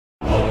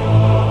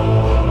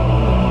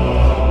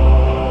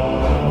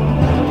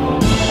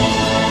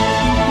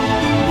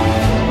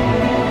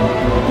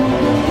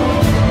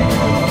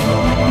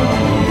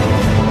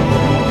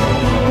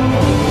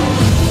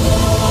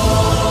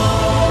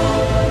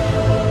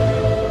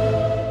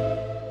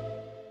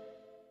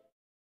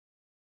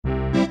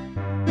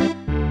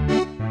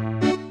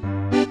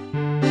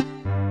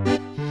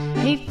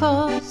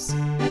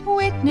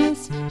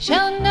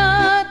shall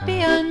not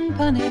be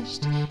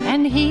unpunished,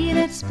 and he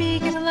that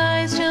speaketh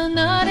lies shall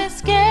not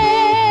escape.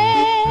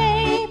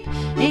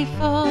 A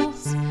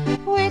false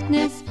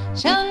witness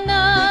shall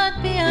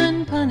not be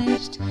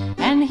unpunished,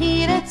 and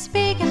he that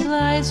speaketh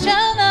lies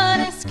shall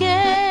not escape.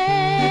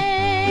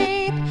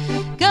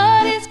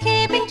 God is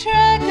keeping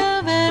track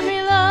of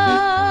every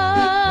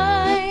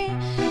lie.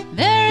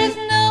 There is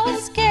no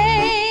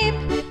escape.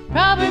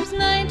 Proverbs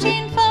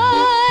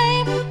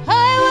 19:5.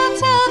 I will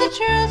tell the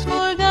truth,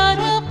 for God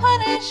will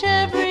punish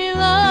every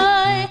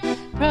lie.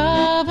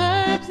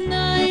 Proverbs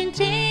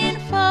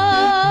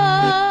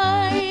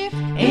 19:5.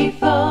 A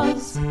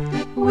false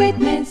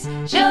witness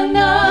shall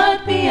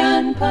not be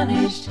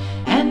unpunished,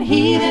 and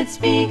he that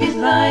speaketh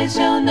lies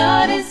shall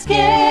not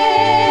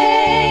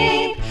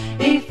escape.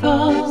 A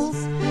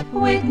false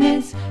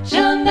witness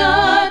shall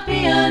not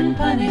be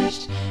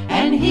unpunished,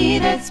 and he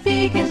that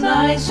speaketh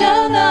lies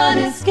shall not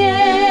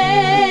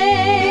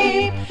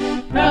escape.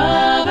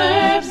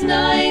 Proverbs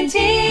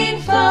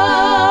 19:5.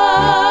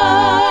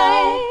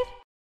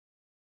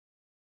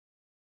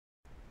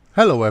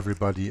 Hello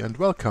everybody and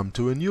welcome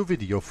to a new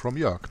video from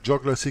Jörg,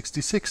 Joggler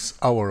 66,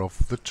 Hour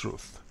of the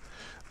Truth.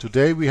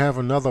 Today we have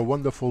another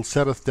wonderful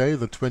Sabbath day,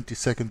 the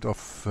 22nd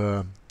of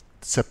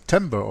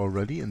September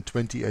already in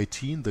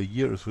 2018. The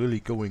year is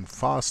really going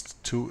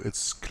fast to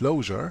its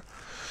closure.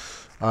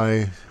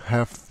 I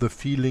have the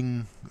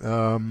feeling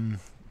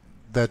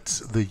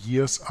that the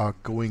years are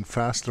going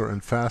faster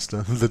and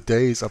faster. The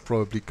days are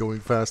probably going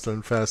faster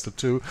and faster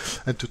too.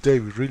 And today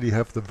we really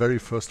have the very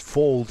first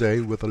fall day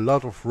with a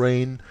lot of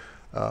rain.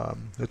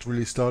 It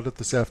really started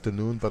this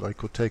afternoon, but I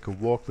could take a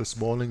walk this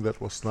morning.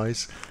 That was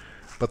nice.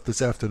 But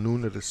this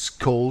afternoon it is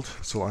cold,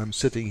 so I'm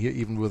sitting here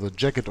even with a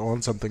jacket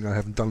on, something I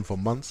haven't done for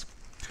months.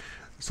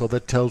 So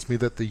that tells me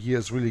that the year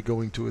is really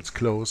going to its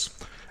close.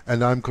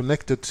 And I'm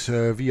connected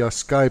via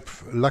Skype,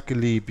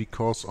 luckily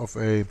because of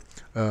a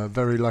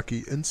very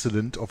lucky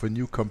incident of a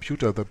new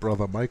computer that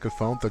Brother Michael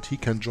found, that he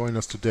can join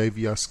us today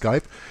via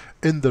Skype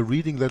in the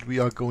reading that we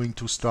are going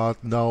to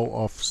start now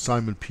of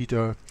Simon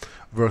Peter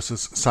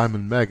versus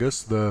Simon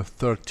Magus, the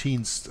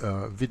 13th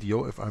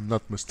video, if I'm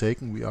not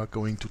mistaken, we are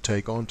going to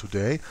take on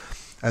today.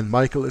 And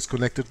Michael is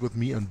connected with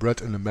me, and Brett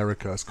in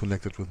America is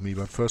connected with me.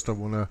 But first I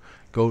want to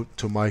go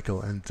to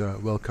Michael and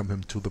welcome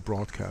him to the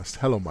broadcast.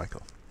 Hello,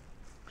 Michael.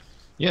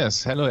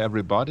 Yes, hello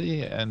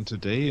everybody, and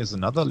today is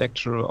another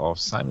lecture of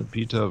Simon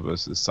Peter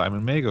versus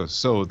Simon Magus.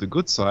 So the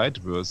good side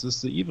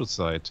versus the evil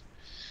side.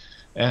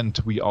 And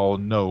we all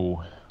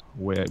know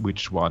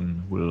which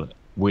one will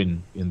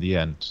win in the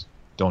end,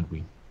 don't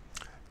we?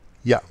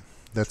 Yeah,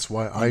 that's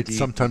why Indeed. I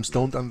sometimes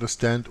don't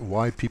understand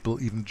why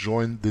people even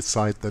join the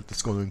side that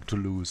is going to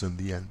lose in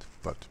the end.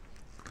 But,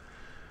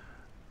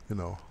 you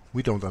know,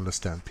 we don't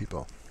understand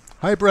people.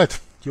 Hi, Brett.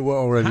 You were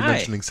already Hi.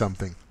 mentioning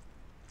something.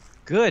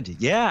 Good.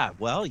 Yeah.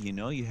 Well, you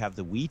know, you have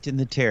the wheat and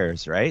the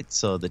tares, right?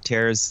 So the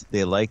tares,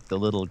 they like the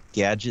little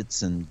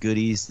gadgets and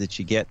goodies that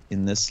you get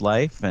in this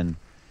life, and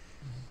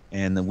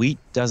the wheat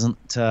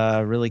doesn't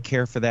really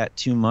care for that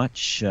too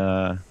much.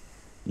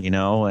 You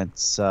know,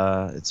 it's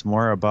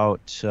more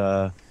about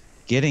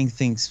getting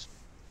things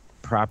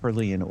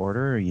properly in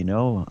order. You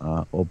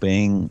know,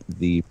 obeying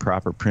the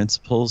proper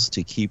principles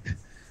to keep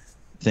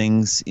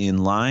things in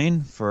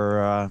line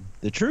for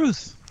the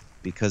truth,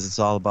 because it's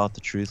all about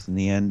the truth in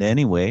the end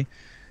anyway.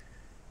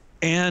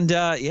 And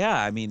yeah,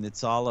 I mean,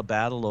 it's all a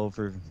battle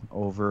over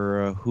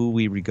who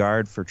we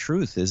regard for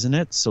truth, isn't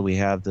it? So we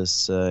have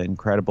this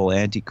incredible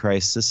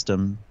Antichrist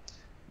system,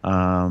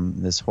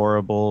 this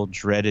horrible,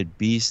 dreaded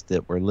beast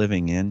that we're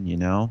living in, you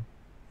know.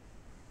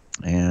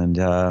 And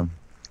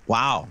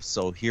wow,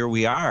 so here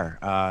we are,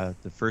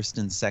 the first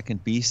and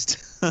second beast.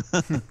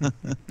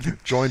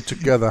 Joined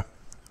together.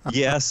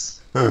 Yes,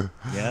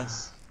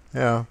 yes.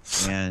 Yeah.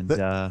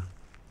 And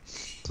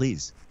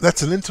please.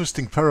 That's an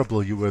interesting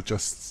parable you were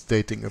just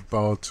stating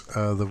about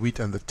the wheat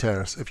and the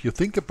tares. If you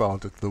think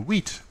about it, the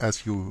wheat,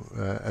 as you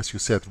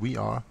said, we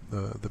are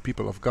the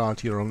people of God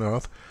here on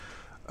earth.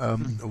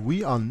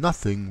 We are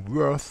nothing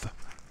worth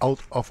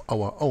out of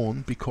our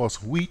own,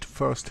 because wheat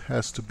first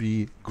has to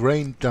be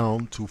grained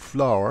down to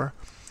flour,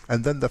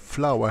 and then the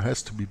flour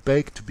has to be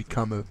baked to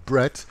become a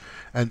bread,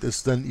 and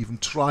is then even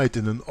tried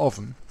in an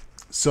oven.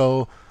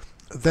 So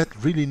that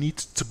really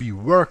needs to be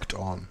worked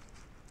on,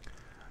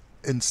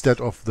 instead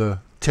of the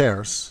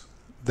tares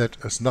that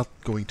is not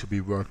going to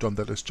be worked on,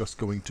 that is just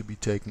going to be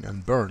taken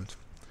and burned.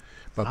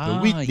 But the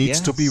wheat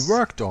needs to be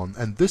worked on,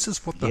 and this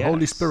is what the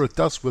Holy Spirit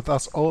does with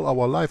us all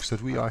our lives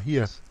that we are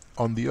here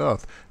on the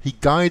earth. He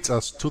guides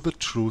us to the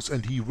truth,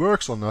 and He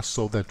works on us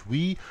so that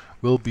we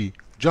will be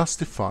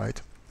justified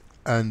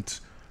and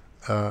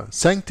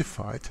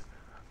sanctified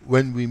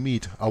when we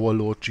meet our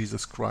Lord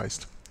Jesus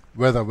Christ,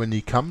 whether when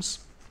He comes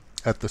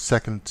at the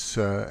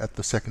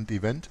second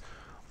event,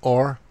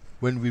 or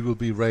when we will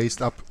be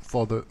raised up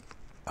for the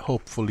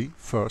hopefully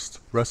first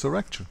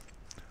resurrection,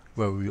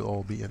 where we will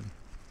all be in.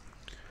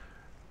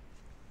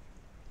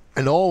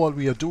 And all what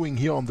we are doing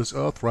here on this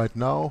earth right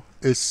now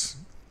is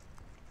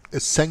a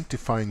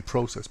sanctifying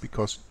process,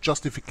 because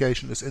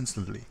justification is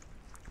instantly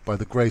by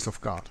the grace of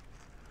God.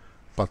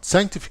 But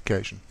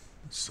sanctification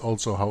is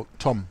also how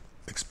Tom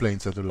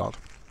explains it a lot.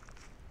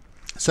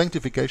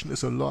 Sanctification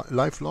is a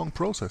lifelong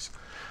process.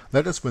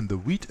 That is when the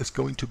wheat is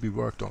going to be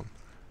worked on,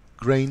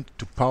 grained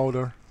to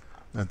powder,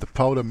 and the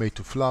powder made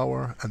to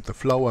flour, and the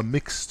flour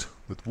mixed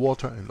with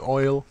water and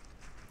oil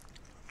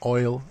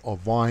or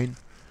wine,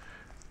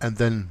 and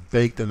then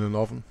baked in an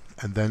oven,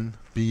 and then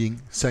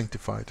being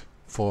sanctified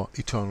for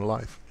eternal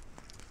life.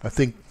 I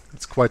think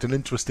it's quite an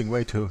interesting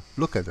way to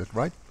look at it,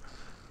 right?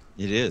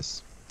 It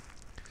is.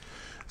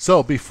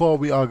 So before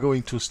we are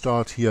going to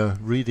start here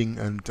reading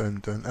and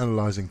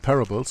analyzing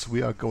parables,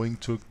 we are going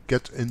to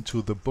get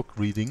into the book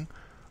reading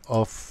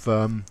of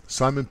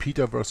Simon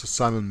Peter versus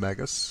Simon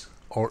Magus,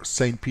 or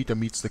Saint Peter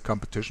Meets the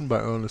Competition by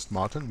Ernest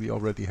Martin. We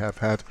already have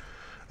had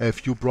a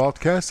few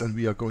broadcasts, and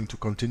we are going to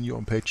continue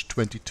on page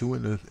 22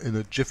 in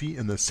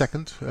a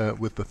second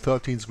with the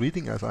 13th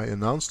reading, as I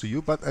announced to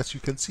you. But as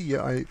you can see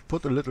here, I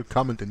put a little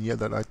comment in here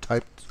that I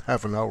typed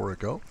half an hour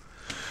ago.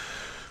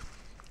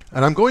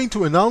 And I'm going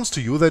to announce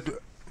to you that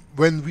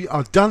when we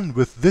are done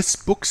with this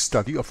book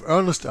study of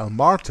Ernest L.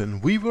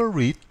 Martin, we will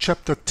read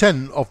chapter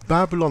 10 of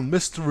Babylon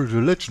Mystery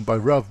Religion by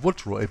Ralph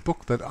Woodrow, a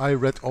book that I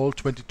read all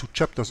 22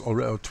 chapters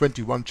or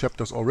 21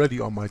 chapters already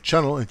on my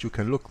channel, and you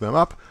can look them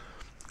up.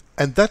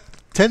 And that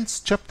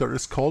 10th chapter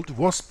is called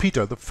Was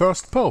Peter the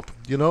First Pope?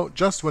 You know,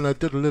 just when I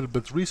did a little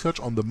bit of research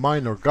on the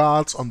minor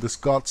gods, on this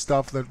god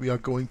stuff that we are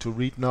going to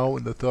read now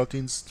in the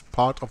 13th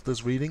part of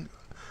this reading,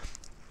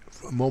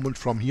 a moment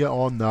from here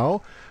on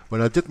now,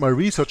 when I did my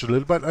research a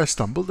little bit, I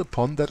stumbled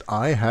upon that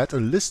I had a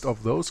list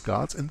of those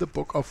gods in the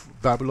book of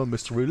Babylon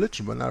Mystery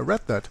Religion when I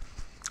read that.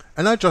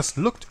 And I just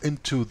looked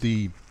into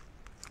the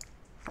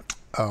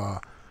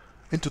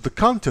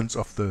contents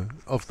of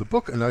the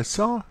book, and I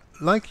saw,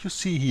 like you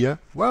see here,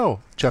 well,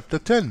 chapter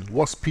 10,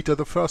 Was Peter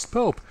the First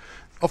Pope?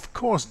 Of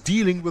course,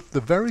 dealing with the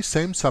very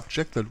same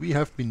subject that we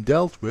have been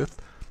dealt with,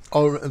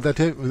 or that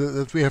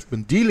we have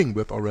been dealing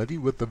with already,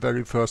 with the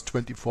very first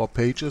 24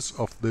 pages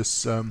of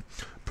this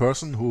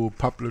person who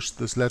published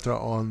this letter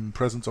on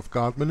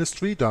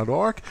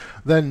presenceofgodministry.org,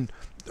 then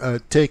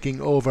taking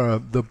over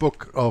the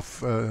book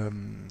of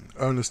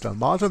Ernest L.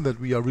 Martin that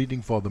we are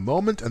reading for the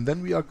moment, and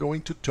then we are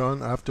going to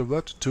turn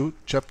afterward to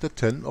chapter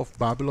 10 of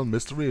Babylon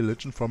Mystery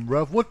Religion from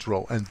Ralph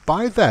Woodrow. And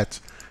by that,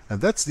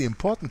 and that's the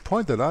important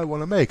point that I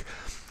want to make,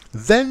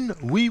 then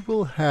we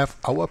will have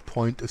our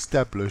point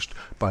established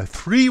by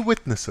 3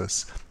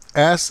 witnesses,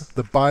 as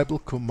the Bible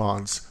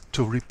commands,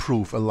 to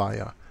reprove a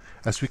liar.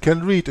 As we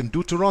can read in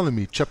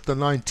Deuteronomy chapter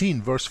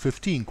 19 verse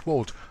 15,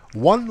 quote,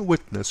 "One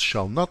witness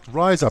shall not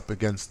rise up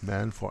against a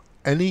man for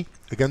any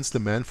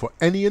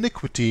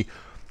iniquity,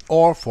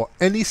 or for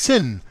any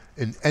sin,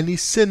 in any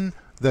sin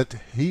that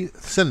he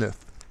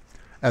sinneth.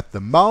 At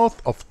the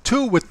mouth of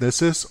 2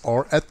 witnesses,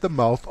 or at the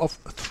mouth of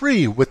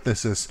 3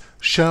 witnesses,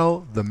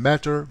 shall the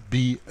matter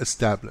be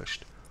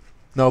established."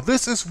 Now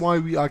this is why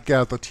we are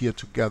gathered here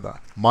together.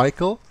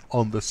 Michael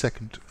on the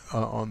second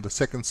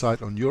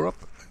side on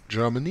Europe,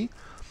 Germany,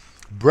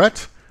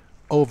 Brett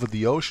over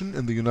the ocean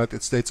in the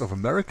United States of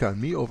America, and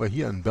me over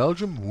here in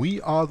Belgium. We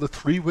are the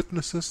 3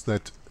 witnesses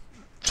that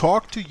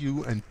talk to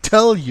you and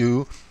tell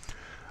you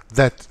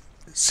that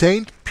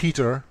Saint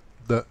Peter,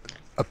 the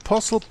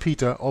Apostle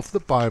Peter of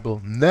the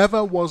Bible,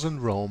 never was in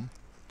Rome,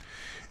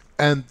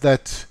 and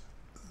that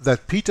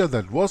Peter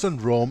that was in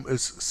Rome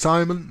is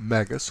Simon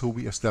Magus, who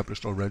we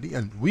established already,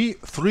 and we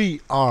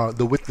 3 are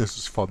the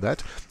witnesses for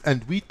that,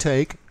 and we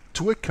take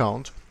to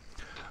account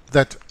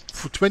that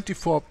for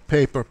 24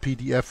 paper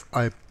PDF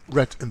I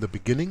read in the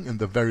beginning, in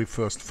the very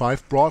first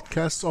 5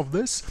 broadcasts of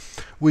this.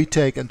 We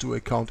take into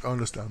account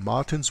Ernest L.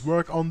 Martin's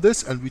work on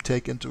this, and we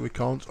take into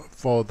account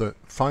for the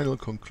final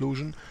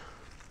conclusion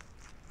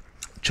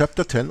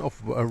chapter 10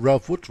 of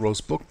Ralph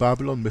Woodrow's book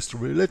Babylon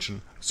Mystery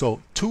Religion.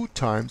 So 2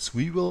 times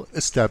we will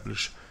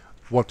establish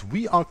what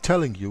we are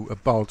telling you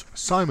about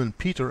Simon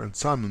Peter and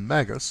Simon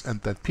Magus,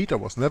 and that Peter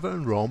was never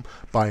in Rome,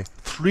 by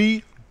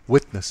 3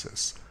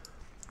 witnesses.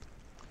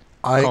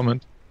 I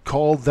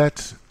call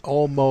that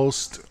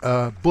almost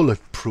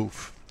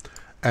bulletproof.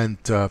 And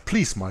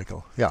please,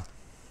 Michael, yeah.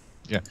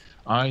 Yeah,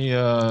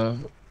 I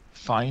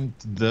find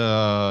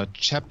the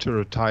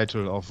chapter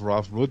title of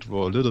Ralph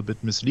Woodrow a little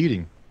bit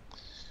misleading,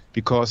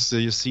 because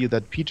you see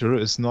that Peter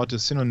is not a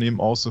synonym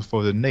also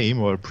for the name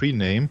or a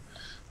pre-name,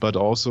 but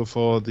also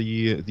for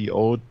the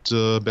old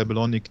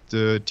Babylonic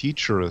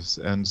teachers.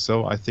 And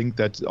so I think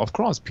that, of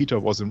course, Peter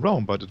was in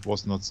Rome, but it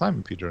was not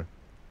Simon Peter.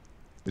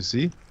 You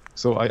see?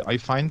 So I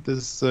find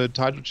this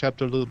title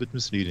chapter a little bit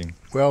misleading.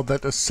 Well,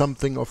 that is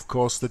something, of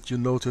course, that you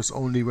notice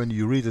only when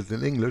you read it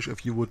in English.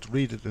 If you would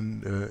read it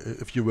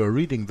if you were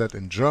reading that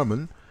in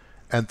German,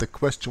 and the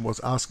question was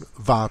asked,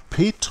 war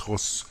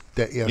Petrus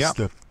der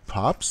erste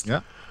Papst?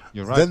 Yeah,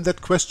 you're right. Then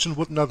that question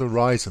would not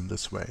arise in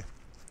this way.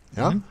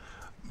 Yeah.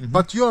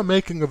 But you are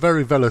making a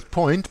very valid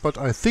point. But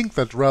I think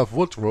that Ralph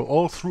Woodrow,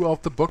 all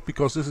throughout the book,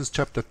 because this is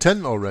chapter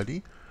 10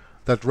 already,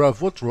 that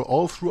Ralph Woodrow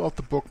all throughout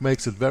the book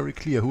makes it very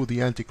clear who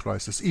the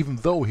Antichrist is, even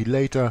though he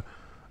later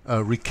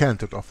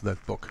recanted of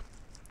that book.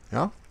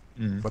 Yeah?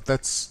 But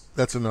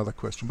that's another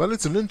question. But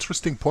it's an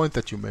interesting point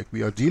that you make.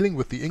 We are dealing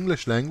with the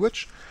English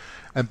language,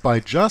 and by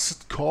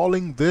just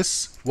calling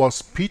this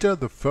was Peter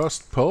the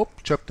first Pope,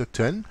 chapter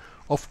 10,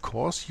 of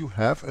course you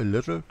have a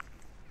little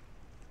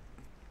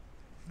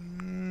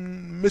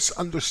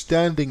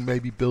misunderstanding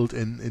maybe built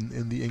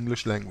in the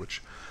English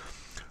language.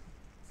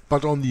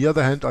 But on the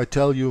other hand, I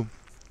tell you,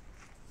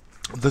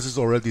 this is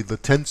already the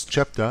 10th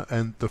chapter,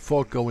 and the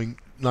foregoing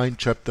 9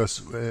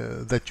 chapters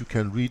that you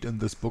can read in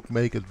this book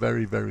make it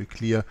very, very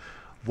clear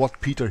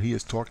what Peter he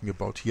is talking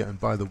about here. And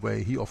by the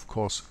way, he of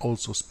course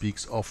also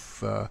speaks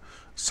of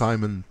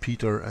Simon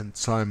Peter and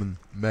Simon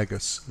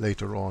Magus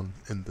later on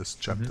in this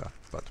chapter.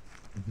 But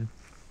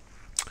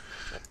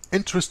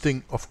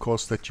interesting, of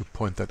course, that you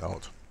point that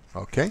out.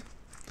 Okay,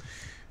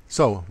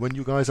 so when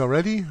you guys are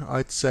ready,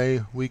 I'd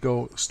say we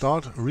go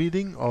start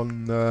reading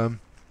on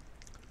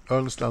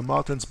Ernest L.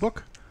 Martin's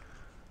book,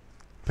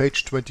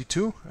 page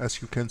 22,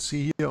 as you can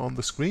see here on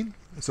the screen.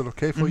 Is it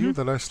okay for you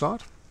that I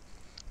start?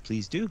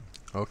 Please do.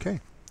 Okay.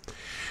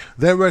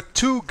 There were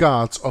 2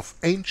 gods of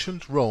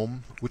ancient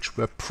Rome which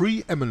were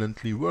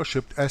preeminently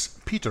worshipped as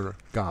Peter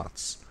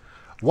gods.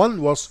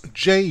 One was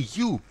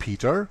J.U.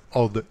 Peter,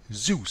 or the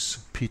Zeus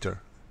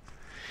Peter.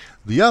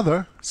 The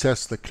other,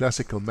 says the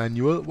classical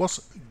manual,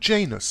 was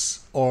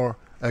Janus, or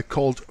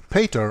called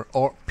Pater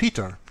or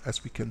Peter,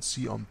 as we can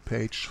see on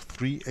page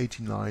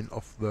 389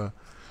 of the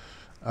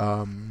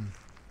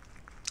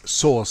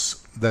source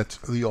that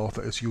the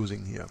author is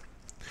using here.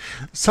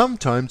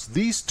 Sometimes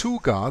these 2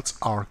 gods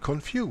are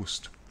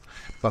confused,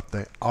 but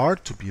they are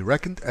to be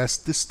reckoned as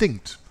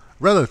distinct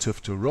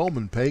relative to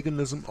Roman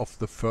paganism of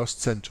the 1st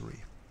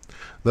century.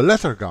 The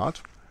latter god,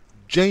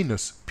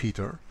 Janus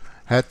Peter,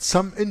 had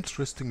some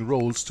interesting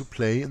roles to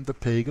play in the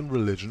pagan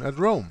religion at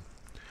Rome.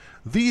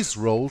 These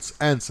roles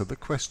answer the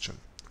question,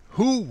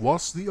 who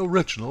was the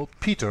original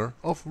Peter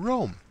of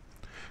Rome?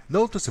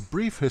 Notice a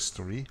brief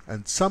history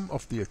and some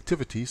of the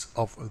activities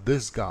of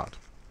this god.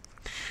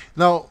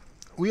 Now,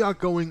 we are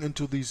going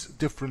into these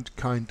different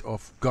kind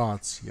of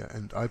gods here,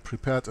 and I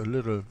prepared a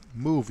little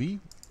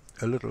movie,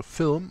 a little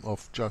film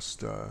of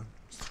just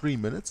 3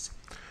 minutes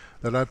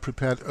that I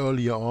prepared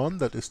earlier on,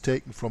 that is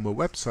taken from a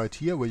website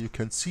here where you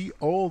can see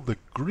all the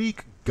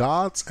Greek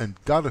gods and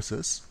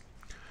goddesses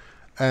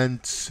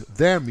and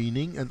their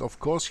meaning. And of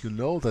course you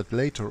know that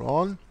later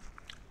on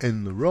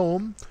in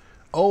Rome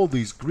all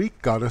these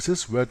Greek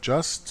goddesses were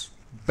just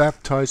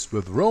baptized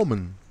with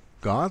Roman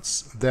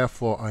gods.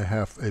 Therefore I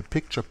have a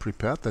picture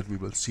prepared that we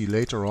will see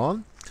later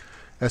on.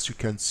 As you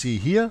can see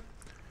here,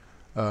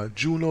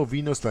 Juno,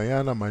 Venus,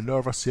 Diana,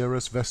 Minerva,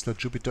 Ceres, Vesta,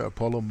 Jupiter,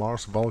 Apollo,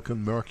 Mars,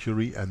 Vulcan,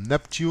 Mercury and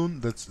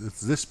Neptune. It's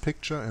this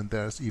picture, and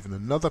there's even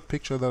another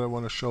picture that I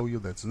want to show you.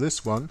 That's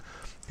this one.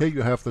 Here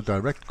you have the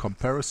direct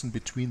comparison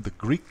between the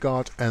Greek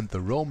god and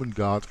the Roman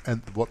god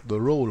and what the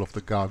role of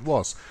the god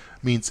was.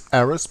 Means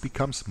Ares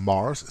becomes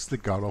Mars, is the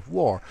god of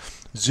war.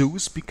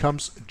 Zeus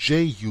becomes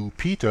J.U.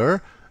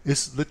 Peter,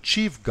 is the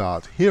chief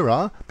god.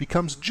 Hera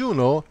becomes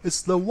Juno,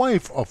 is the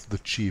wife of the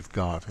chief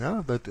god.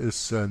 Yeah, that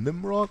is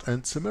Nimrod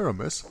and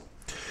Semiramis.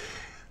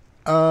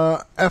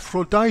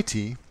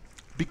 Aphrodite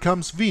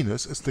becomes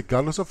Venus, is the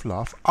goddess of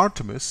love.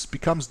 Artemis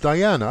becomes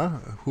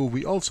Diana, who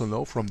we also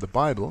know from the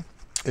Bible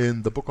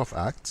in the book of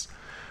Acts,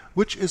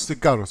 which is the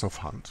goddess of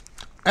hunt.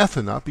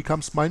 Athena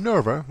becomes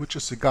Minerva, which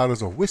is the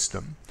goddess of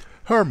wisdom.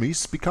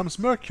 Hermes becomes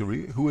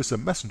Mercury, who is a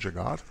messenger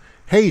god.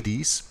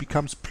 Hades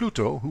becomes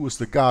Pluto, who is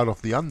the god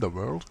of the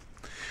underworld.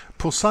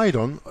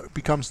 Poseidon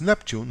becomes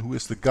Neptune, who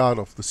is the god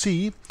of the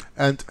sea.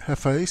 And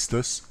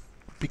Hephaestus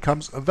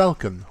becomes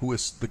Vulcan, who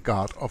is the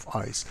god of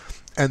ice.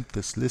 And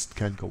this list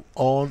can go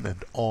on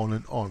and on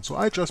and on. So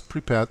I just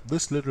prepared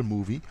this little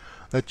movie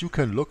that you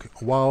can look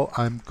while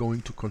I'm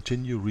going to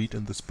continue read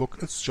in this book.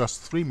 It's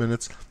just 3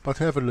 minutes, but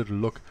have a little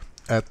look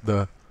at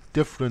the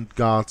different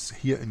gods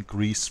here in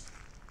Greece,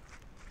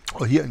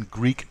 or here in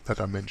Greek,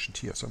 that I mentioned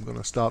here. So I'm going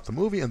to start the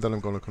movie and then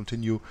I'm going to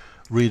continue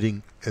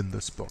reading in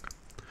this book.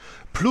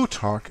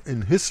 Plutarch,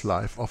 in his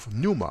life of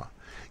Numa,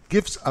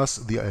 gives us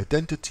the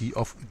identity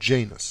of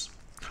Janus.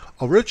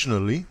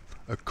 Originally,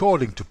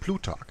 according to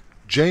Plutarch,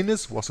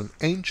 Janus was an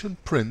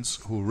ancient prince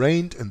who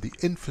reigned in the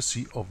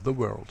infancy of the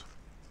world.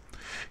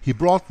 He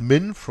brought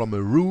men from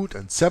a rude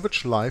and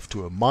savage life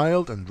to a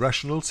mild and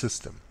rational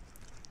system.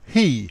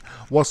 He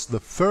was the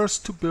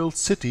first to build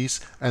cities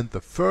and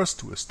the first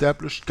to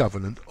establish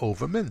government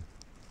over men.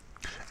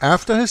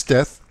 After his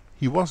death,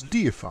 he was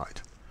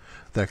deified.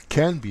 There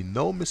can be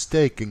no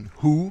mistaking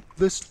who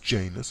this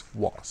Janus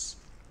was.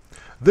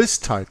 This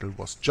title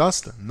was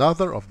just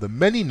another of the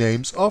many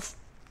names of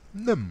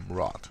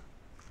Nimrod.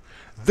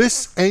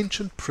 This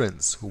ancient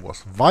prince, who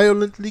was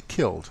violently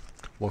killed,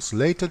 was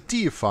later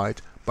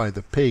deified by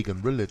the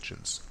pagan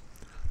religions.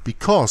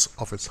 Because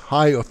of his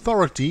high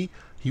authority,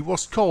 he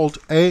was called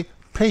a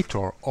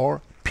Pater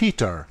or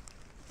Peter.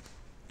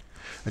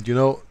 And you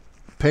know,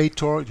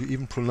 Pater, you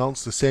even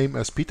pronounce the same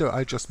as Peter.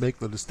 I just make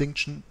the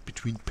distinction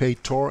between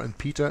Pater and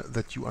Peter,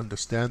 that you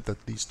understand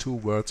that these 2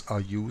 words are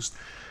used,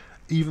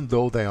 even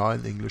though they are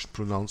in English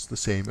pronounced the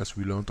same, as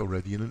we learned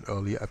already in an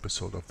earlier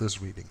episode of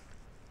this reading.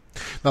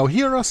 Now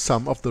here are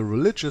some of the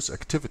religious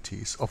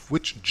activities of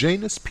which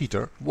Janus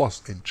Peter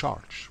was in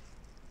charge.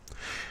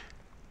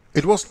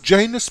 It was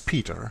Janus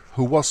Peter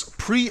who was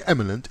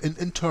preeminent in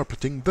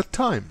interpreting the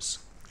times,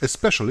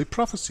 especially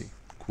prophecy.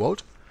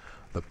 Quote,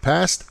 "The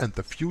past and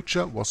the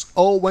future was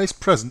always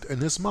present in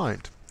his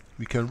mind."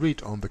 We can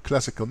read on the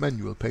classical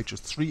manual pages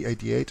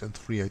 388 and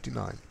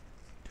 389.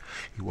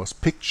 He was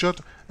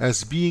pictured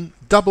as being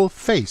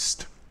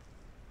double-faced.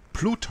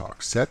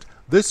 Plutarch said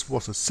this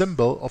was a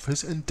symbol of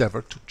his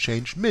endeavor to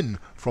change men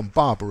from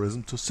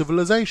barbarism to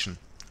civilization,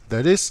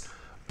 that is,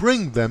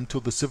 bring them to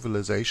the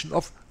civilization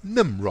of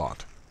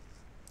Nimrod.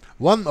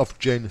 One of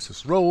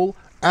Janus's role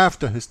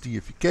after his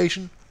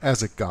deification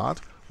as a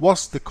god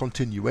was the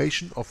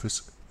continuation of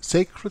his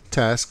sacred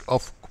task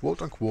of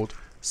quote-unquote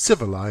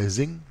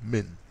civilizing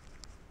men.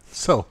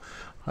 So,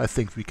 I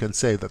think we can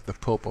say that the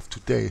Pope of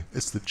today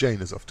is the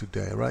Janus of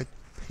today, right?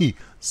 He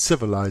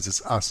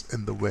civilizes us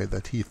in the way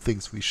that he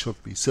thinks we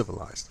should be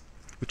civilized,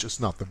 which is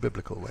not the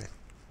biblical way.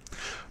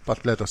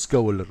 But let us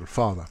go a little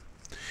farther.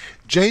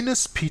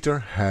 Janus Peter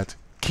had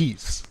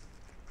keys.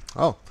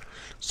 Oh,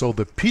 so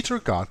the Peter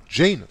god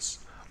Janus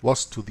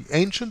was to the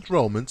ancient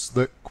Romans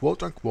the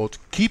quote-unquote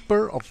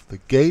keeper of the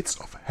gates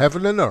of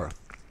heaven and earth.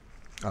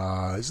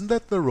 Isn't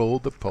that the role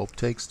the Pope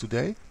takes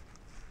today?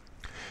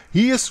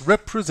 He is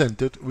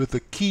represented with a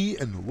key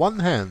in one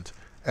hand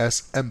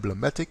as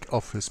emblematic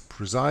of his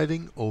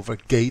presiding over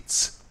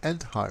gates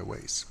and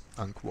highways.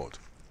 Unquote.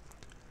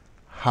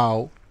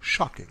 How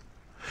shocking!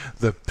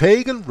 The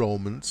pagan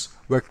Romans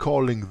were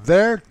calling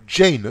their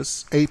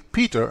Janus a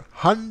Peter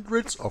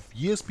hundreds of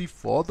years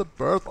before the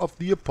birth of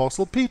the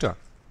Apostle Peter.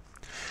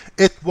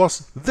 It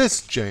was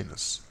this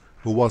Janus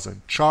who was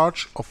in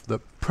charge of the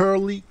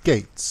pearly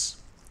gates.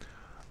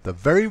 The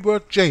very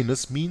word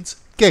Janus means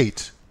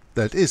gate,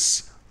 that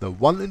is, the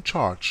one in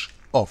charge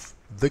of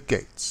the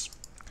gates.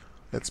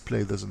 Let's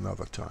play this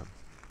another time.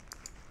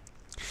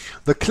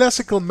 The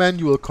classical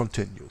manual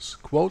continues,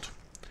 quote,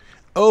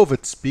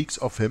 "Ovid speaks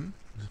of him,"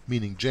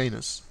 meaning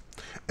Janus,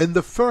 "in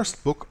the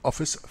first book of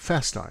his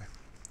Fasti.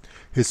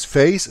 His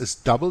face is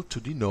doubled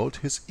to denote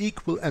his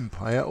equal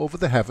empire over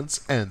the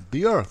heavens and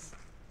the earth."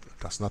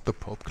 Does not the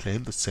Pope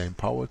claim the same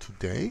power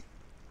today?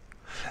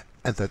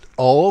 "And that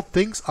all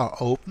things are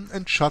open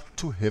and shut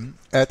to him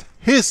at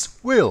his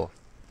will.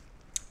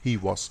 He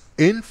was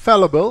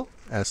infallible,"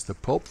 as the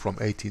Pope from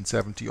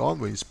 1870 on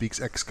when he speaks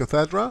ex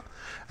cathedra,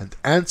 "and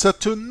answered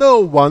to no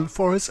one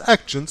for his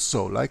actions,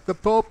 so like the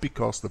Pope,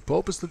 because the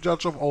Pope is the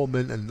judge of all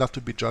men and not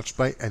to be judged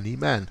by any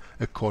man,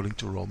 according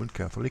to Roman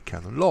Catholic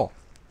canon law.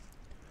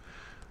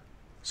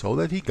 So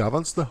that he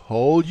governs the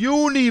whole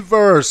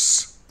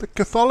universe, the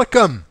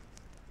Catholicum.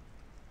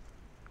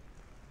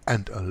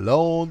 And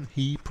alone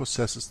he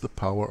possesses the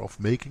power of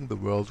making the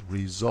world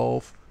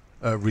revolve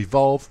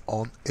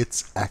on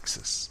its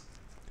axis.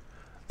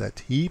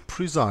 That he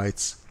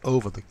presides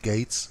over the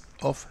gates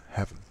of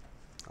heaven."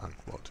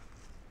 Unquote.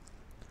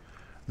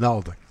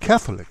 Now the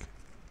Catholic,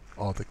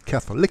 or the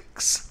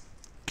Catholics,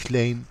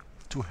 claim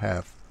to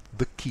have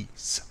the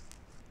keys.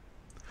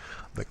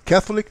 The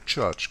Catholic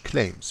Church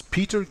claims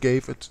Peter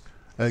gave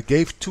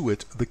to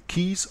it the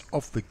keys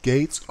of the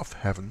gates of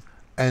heaven,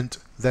 and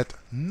that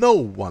no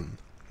one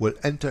will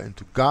enter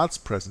into God's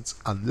presence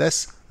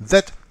unless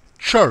that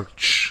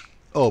church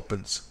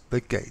opens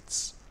the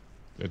gates.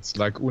 It's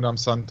like unam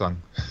sanctam.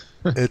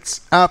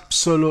 It's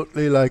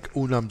absolutely like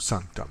unam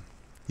sanctam.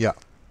 Yeah.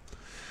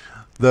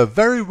 The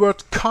very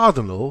word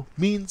cardinal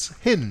means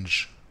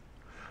hinge.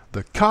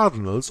 The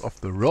cardinals of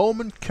the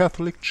Roman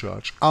Catholic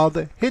Church are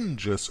the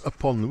hinges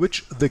upon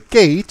which the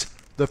gate,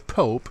 the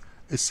Pope,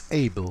 is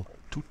able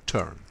to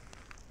turn.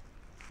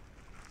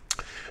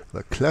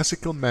 The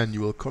classical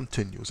manual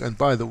continues, and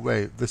by the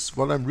way, this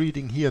what I'm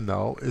reading here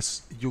now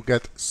is you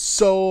get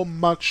so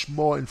much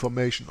more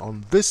information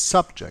on this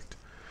subject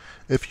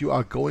if you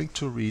are going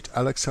to read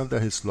Alexander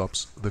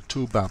Hislop's The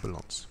Two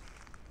Babylons.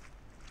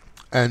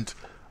 And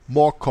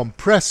more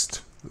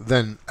compressed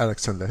than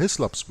Alexander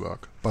Hislop's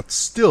work, but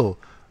still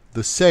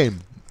the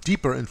same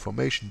deeper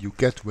information you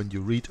get when you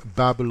read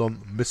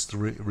Babylon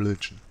Mystery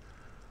Religion.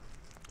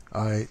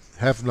 I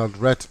have not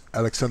read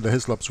Alexander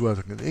Hislop's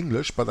work in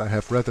English, but I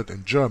have read it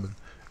in German,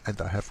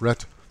 and I have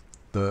read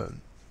the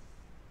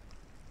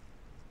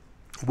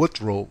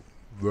Woodrow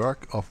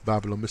work of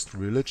Babylon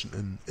Mystery Religion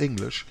in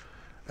English,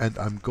 and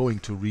I'm going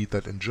to read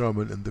that in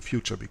German in the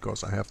future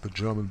because I have the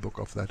German book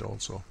of that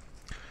also.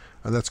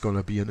 And that's going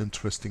to be an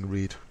interesting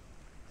read.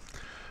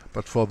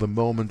 But for the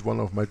moment, one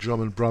of my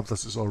German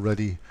brothers is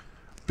already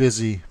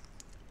busy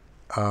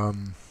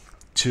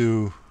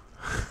to,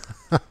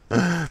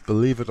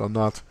 believe it or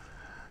not,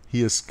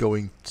 he is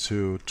going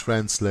to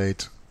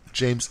translate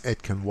James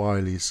Aitken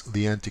Wiley's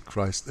The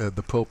Antichrist,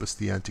 the Pope is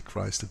the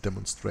Antichrist, a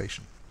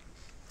demonstration.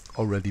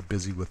 Already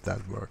busy with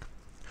that work.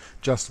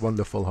 Just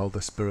wonderful how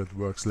the Spirit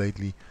works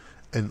lately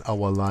in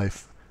our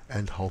life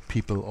and how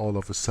people all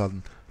of a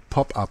sudden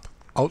pop up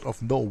out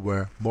of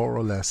nowhere, more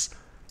or less,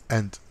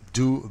 and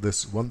do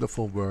this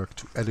wonderful work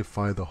to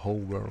edify the whole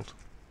world.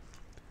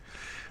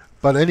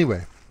 But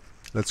anyway,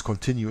 let's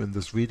continue in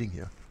this reading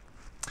here.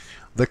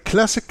 The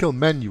classical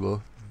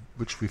manual,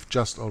 which we've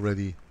just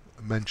already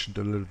mentioned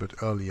a little bit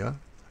earlier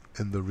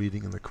in the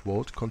reading in the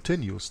quote,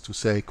 continues to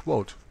say,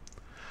 quote,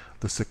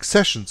 "The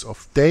successions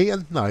of day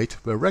and night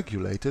were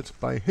regulated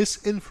by his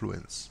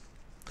influence,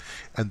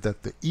 and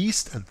that the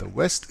east and the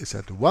west is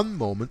at one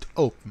moment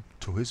open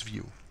to his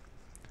view."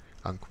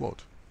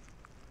 Unquote.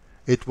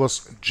 It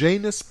was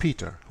Janus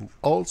Peter who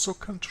also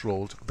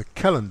controlled the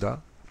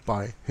calendar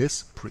by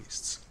his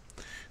priests.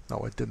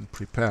 Now, I didn't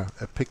prepare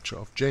a picture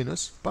of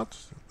Janus, but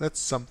that's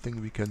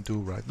something we can do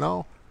right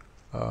now.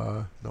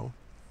 No,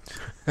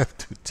 have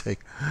to take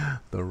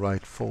the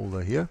right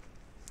folder here,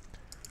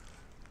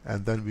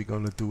 and then we're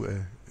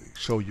gonna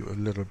show you a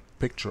little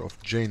picture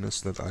of Janus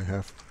that I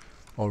have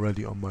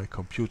already on my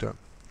computer.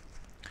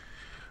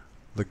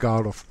 The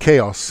God of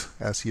Chaos,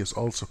 as he is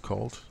also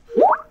called.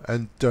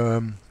 And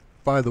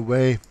by the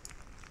way,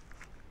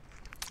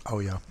 oh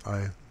yeah,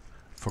 I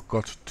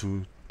forgot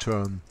to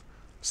turn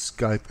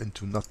Skype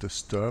into not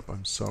disturb.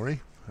 I'm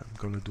sorry. I'm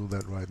gonna do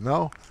that right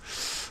now.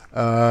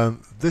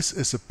 This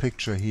is a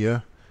picture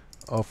here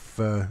of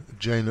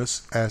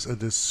Janus as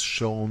it is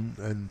shown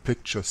in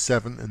picture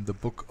 7 in the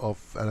book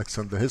of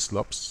Alexander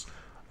Hislop's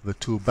The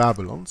Two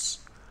Babylons.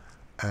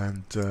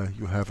 And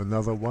you have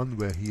another one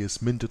where he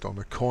is minted on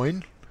a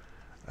coin,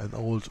 an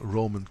old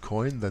Roman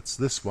coin. That's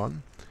this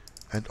one.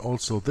 And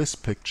also this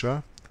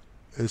picture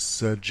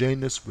is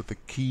Janus with the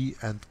key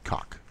and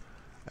cock.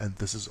 And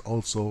this is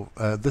also,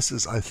 this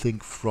is I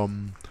think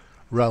from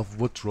Ralph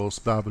Woodrow's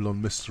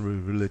Babylon Mystery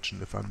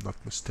Religion, if I'm not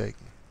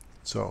mistaken.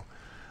 So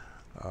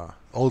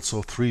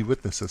also 3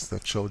 witnesses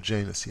that show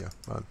Janus here.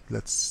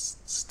 Let's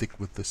stick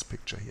with this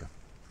picture here.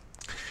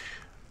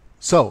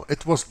 So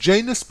it was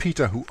Janus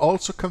Peter who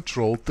also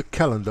controlled the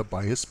calendar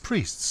by his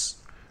priests.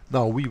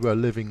 Now, we were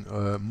living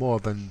more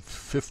than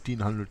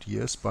 1500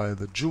 years by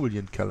the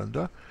Julian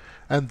calendar,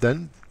 and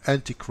then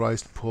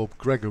Antichrist Pope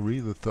Gregory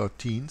the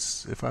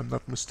 13th, if I'm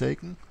not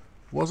mistaken,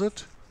 was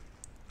it?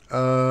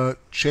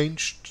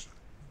 Changed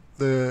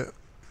the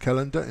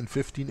calendar in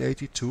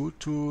 1582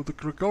 to the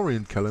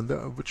Gregorian calendar,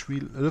 of which we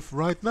live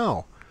right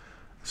now.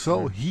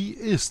 So he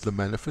is the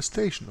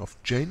manifestation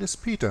of Janus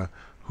Peter,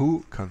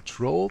 who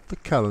controlled the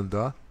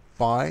calendar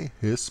by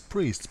his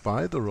priests,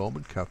 by the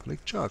Roman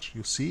Catholic Church.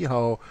 You see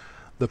how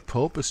the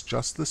Pope is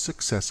just the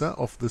successor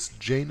of this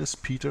Janus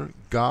Peter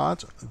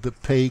God the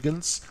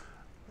pagans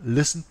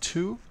listen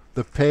to,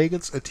 the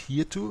pagans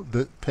adhere to,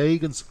 the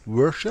pagans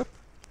worship.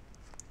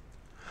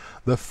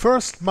 The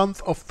first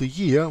month of the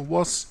year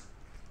was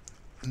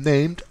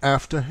named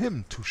after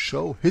him to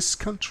show his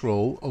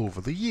control over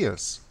the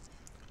years.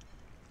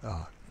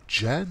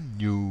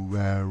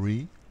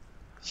 January.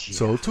 Yeah.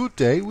 So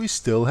today we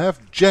still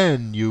have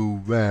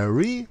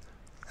January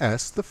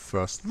as the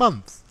first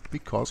month,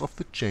 because of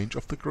the change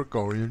of the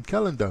Gregorian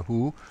calendar,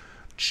 who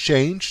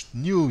changed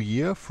New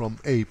Year from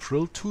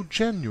April to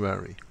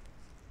January,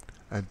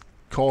 and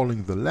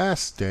calling the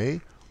last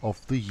day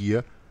of the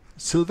year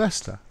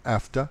Sylvester,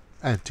 after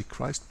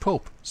Antichrist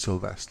Pope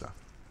Sylvester.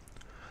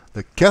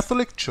 The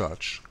Catholic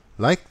Church,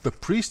 like the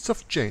priests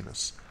of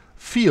Janus,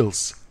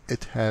 feels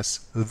it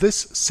has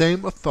this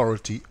same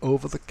authority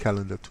over the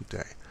calendar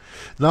today.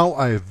 Now,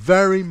 I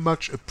very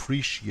much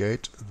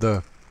appreciate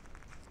the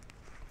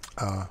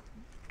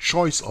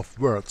choice of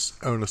words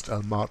Ernest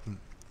L. Martin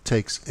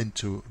takes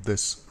into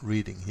this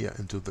reading here,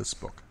 into this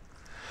book.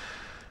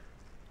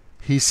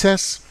 He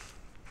says,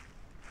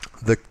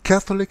 the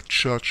Catholic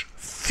Church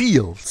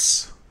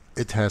feels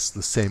it has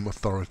the same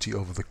authority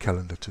over the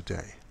calendar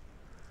today.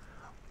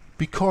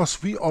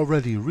 Because we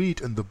already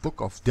read in the book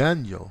of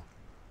Daniel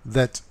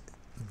that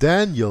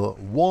Daniel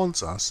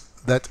warns us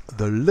that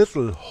the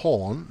little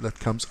horn that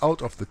comes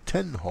out of the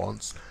 10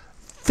 horns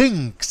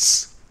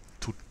thinks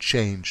to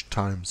change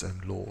times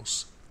and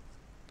laws.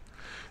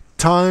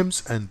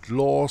 Times and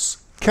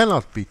laws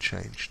cannot be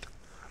changed,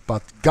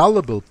 but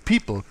gullible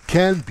people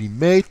can be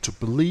made to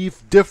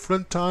believe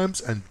different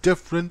times and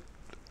different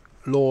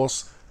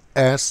laws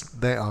as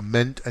they are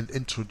meant and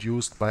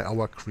introduced by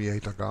our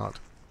Creator God.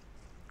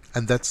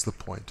 And that's the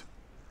point.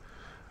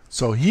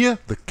 So here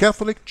the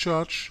Catholic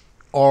Church,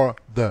 or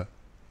the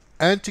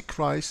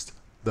Antichrist,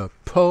 the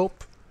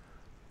Pope,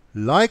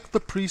 like the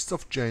priest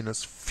of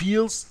Janus,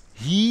 feels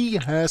he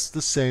has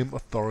the same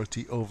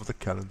authority over the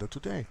calendar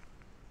today.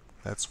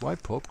 That's why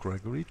Pope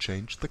Gregory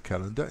changed the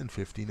calendar in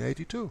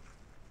 1582.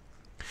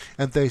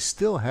 And they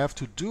still have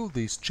to do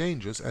these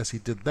changes as he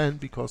did then,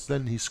 because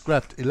then he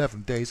scrapped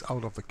 11 days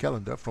out of the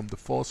calendar from the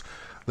 4th.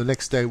 The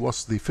next day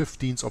was the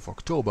 15th of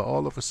October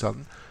all of a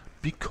sudden,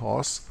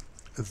 because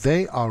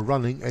they are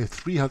running a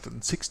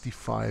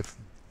 365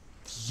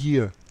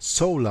 year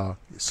solar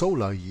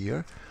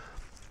year,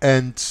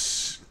 and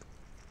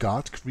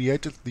God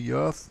created the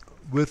earth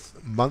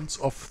with months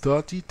of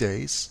 30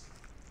 days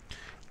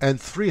and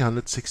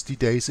 360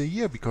 days a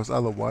year, because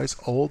otherwise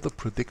all the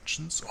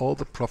predictions, all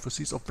the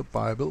prophecies of the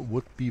Bible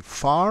would be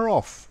far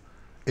off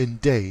in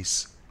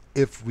days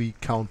if we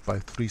count by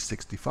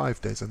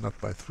 365 days and not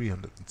by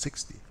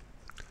 360.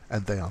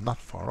 And they are not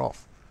far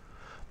off.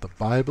 The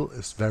Bible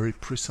is very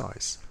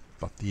precise,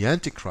 but the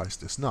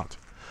Antichrist is not.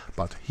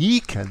 but he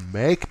can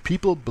make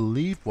people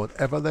believe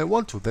whatever they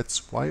want to.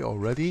 That's why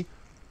already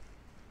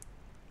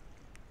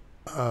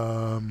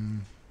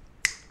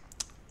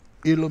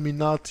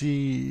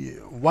Illuminati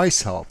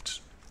Weishaupt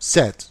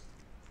said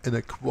in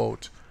a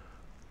quote,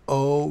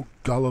 "O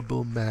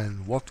gullible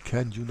man, what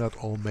can you not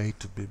all made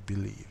to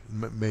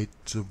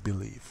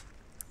believe?"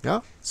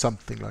 Yeah,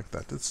 something like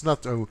that. It's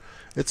not a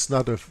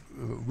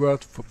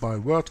word by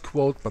word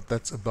quote, but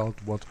that's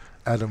about what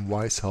Adam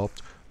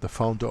Weishaupt, the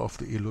founder of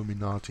the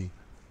Illuminati,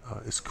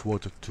 is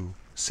quoted to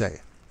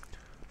say.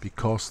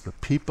 Because the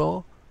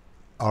people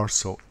are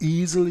so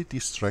easily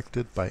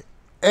distracted by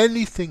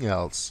anything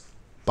else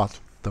but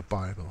the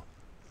Bible,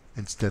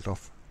 instead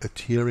of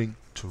adhering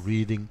to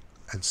reading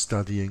and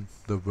studying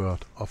the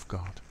Word of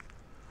God.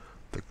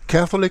 The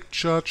Catholic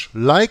Church,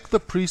 like the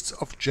priests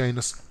of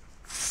Janus,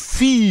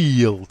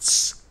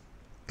 feels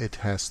it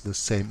has the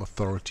same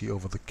authority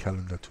over the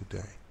calendar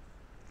today.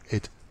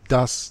 It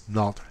does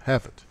not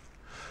have it.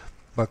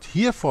 But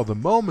here for the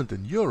moment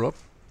in Europe,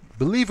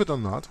 believe it or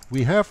not,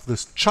 we have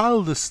this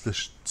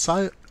childish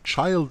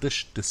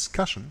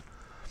discussion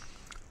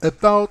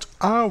about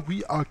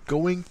we are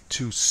going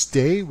to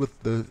stay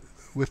with the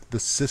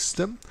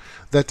system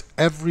that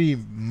every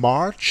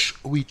March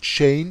we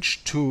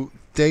change to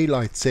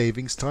daylight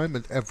savings time,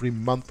 and every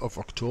month of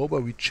October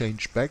we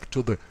change back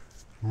to the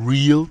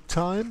real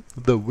time,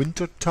 the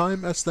winter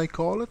time as they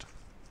call it.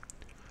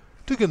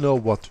 Do you know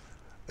what,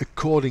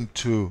 according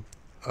to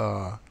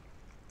a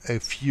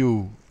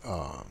few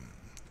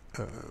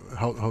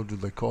how do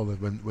they call it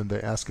when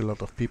they ask a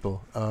lot of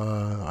people,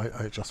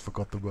 I just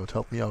forgot the word,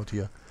 help me out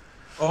here.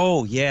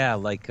 Oh yeah,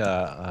 like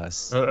not a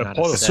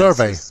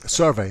survey,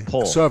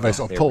 poll. surveys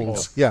Yeah, or there we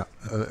polls. Yeah,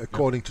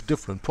 according to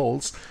different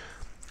polls,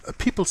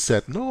 people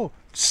said no.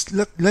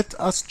 Let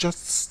us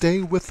just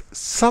stay with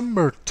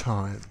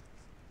summertime,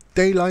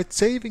 daylight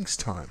savings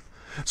time.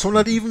 So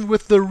not even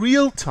with the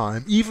real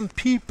time. Even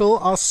people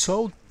are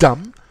so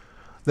dumb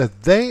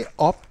that they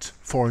opt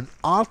for an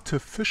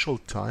artificial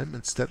time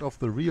instead of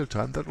the real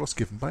time that was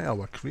given by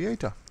our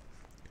Creator.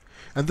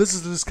 And this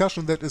is a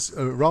discussion that is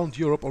around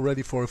Europe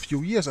already for a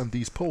few years, and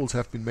these polls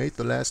have been made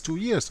the last 2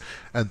 years,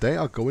 and they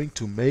are going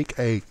to make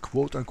a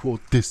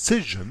quote-unquote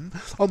decision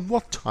on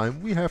what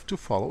time we have to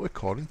follow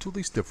according to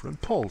these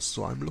different polls.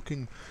 So I'm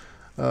looking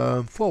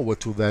forward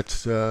to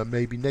that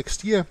maybe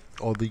next year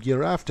or the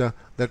year after,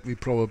 that we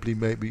probably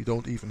maybe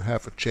don't even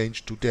have a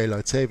change to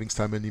daylight savings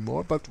time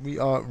anymore, but we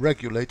are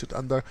regulated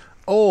under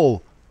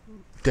all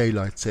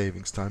daylight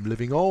savings time,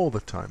 living all the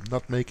time,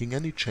 not making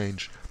any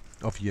change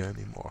of year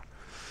anymore.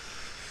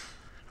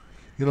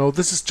 You know,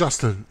 this is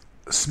just a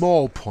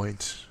small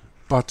point,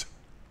 but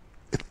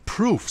it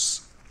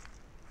proves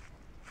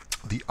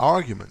the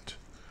argument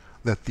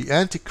that the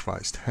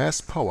Antichrist has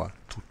power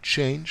to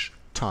change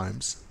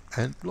times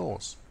and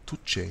laws, to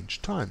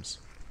change times.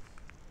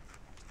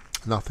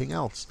 Nothing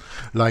else.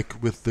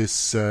 Like with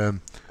this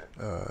law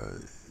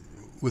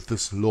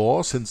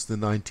since the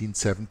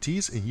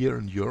 1970s here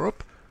in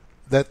Europe,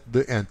 that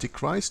the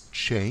Antichrist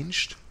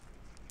changed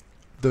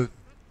the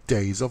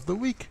days of the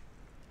week.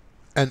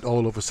 And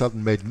all of a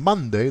sudden made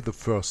Monday the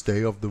first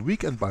day of the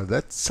week, and by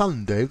that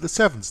Sunday the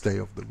seventh day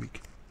of the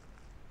week.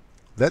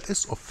 That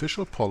is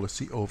official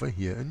policy over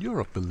here in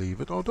Europe. Believe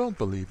it or don't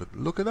believe it.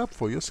 Look it up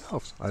for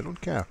yourselves. I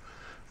don't care.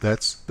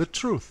 That's the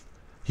truth.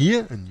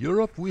 Here in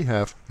Europe we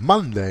have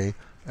Monday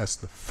as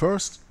the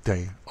first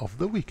day of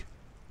the week.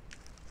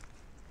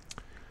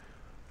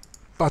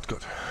 But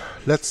good.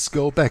 Let's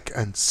go back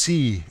and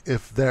see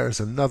if there is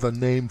another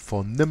name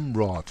for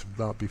Nimrod.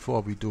 Now,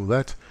 before we do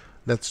that,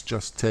 let's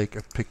just take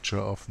a picture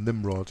of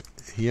Nimrod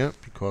here,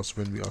 because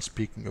when we are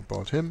speaking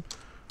about him,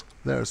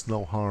 there is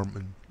no harm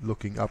in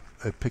looking up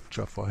a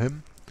picture for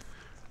him.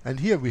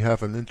 And here we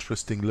have an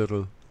interesting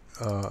little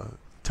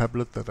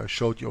tablet that I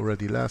showed you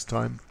already last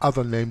time.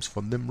 Other names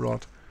for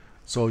Nimrod,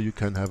 so you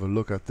can have a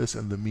look at this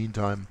in the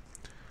meantime.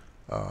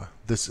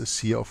 This is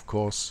here, of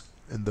course,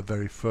 in the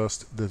very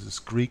first. This is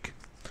Greek.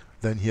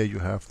 Then here you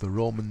have the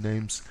Roman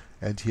names,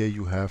 and here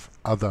you have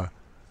other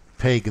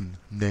pagan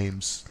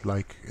names,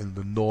 like in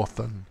the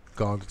northern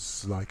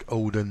gods like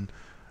Odin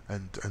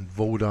and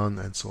Wodan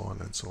and so on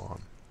and so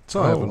on.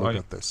 So have a look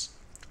at this.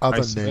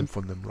 Other name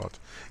for Nimrod.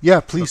 Yeah,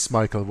 please,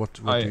 Michael, what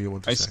do you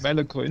want to say? I smell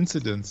a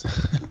coincidence.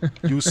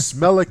 You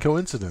smell a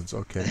coincidence,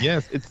 okay.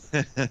 Yes,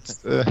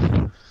 it's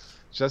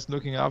just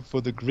looking up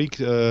for the Greek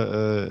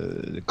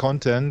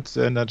content,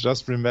 and I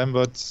just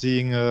remembered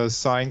seeing a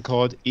sign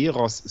called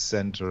Eros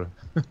Center.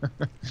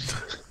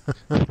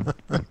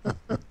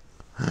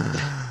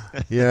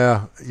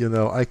 Yeah, you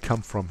know, I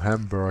come from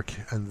Hamburg,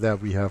 and there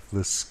we have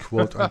this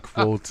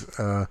quote-unquote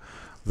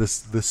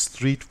this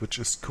street which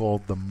is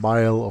called the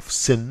Mile of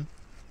Sin,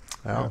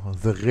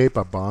 the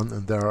Reeperbahn,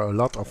 and there are a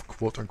lot of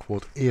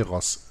quote-unquote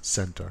Eros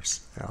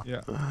centers.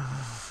 Yeah.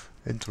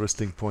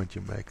 Interesting point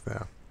you make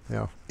there.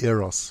 Yeah,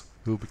 Eros,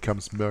 who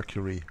becomes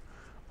Mercury,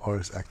 or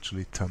is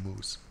actually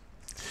Tammuz.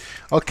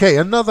 Okay,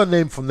 another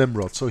name for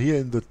Nimrod. So here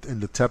in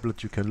the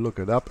tablet you can look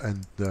it up,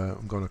 and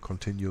I'm going to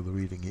continue the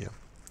reading here.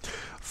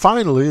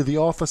 Finally, the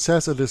author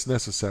says it is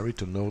necessary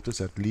to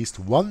notice at least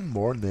one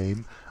more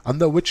name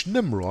under which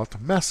Nimrod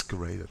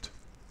masqueraded.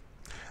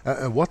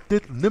 What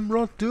did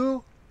Nimrod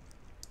do?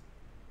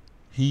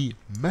 He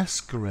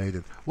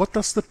masqueraded. What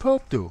does the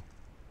Pope do?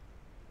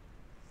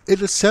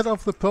 It is said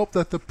of the Pope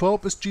that the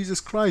Pope is Jesus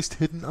Christ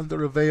hidden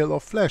under a veil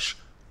of flesh.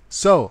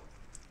 So,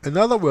 in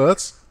other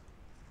words,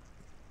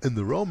 in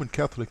the Roman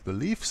Catholic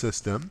belief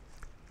system,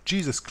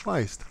 Jesus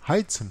Christ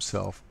hides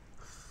himself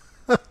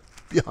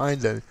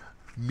behind a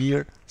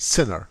mere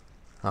sinner.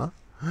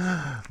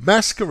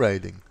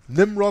 Masquerading.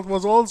 Nimrod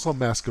was also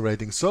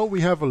masquerading. So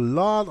we have a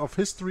lot of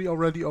history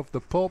already of the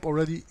Pope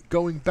already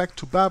going back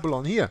to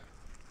Babylon here.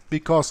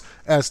 Because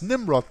as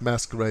Nimrod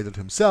masqueraded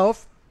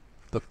himself,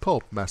 the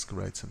Pope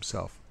masquerades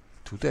himself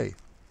today,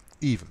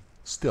 even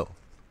still.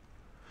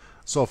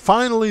 So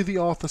finally the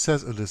author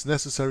says it is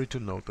necessary to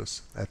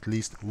notice at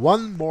least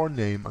one more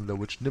name under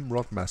which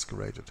Nimrod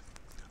masqueraded.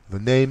 The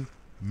name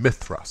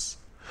Mithras,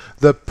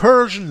 the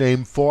Persian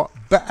name for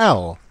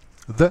Baal,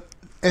 the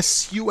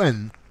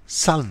Sun,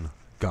 sun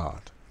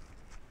god.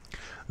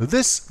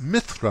 This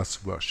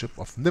Mithras worship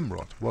of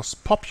Nimrod was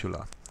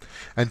popular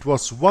and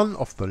was one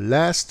of the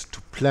last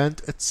to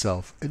plant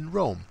itself in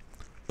Rome,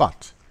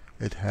 but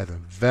it had a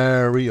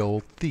very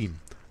old theme,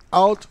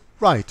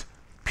 outright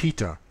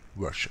Peter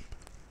worship.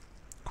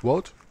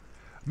 Quote,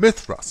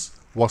 Mithras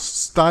was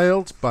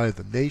styled by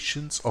the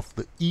nations of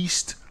the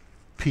East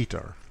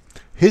Peter.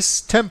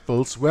 His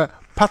temples were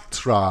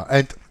Patra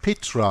and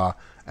Petra,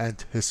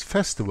 and his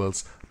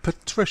festivals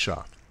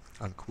Patricia,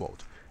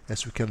 unquote,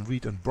 as we can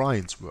read in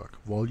Brian's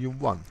work, Volume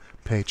 1,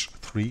 page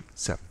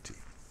 370.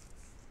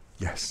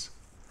 Yes,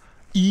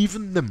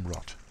 even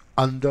Nimrod,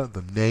 under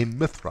the name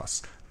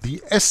Mithras,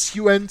 the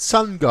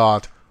sun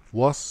god,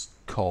 was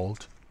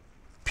called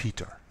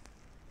Peter.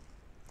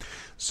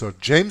 Sir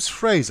James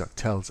Fraser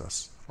tells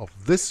us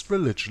of this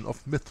religion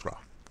of Mithra,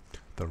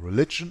 the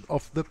religion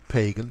of the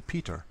pagan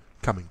Peter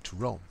coming to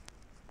Rome.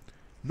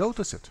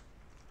 Notice it.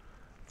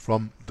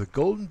 From The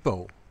Golden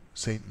Bow,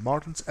 St.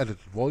 Martin's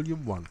Edited,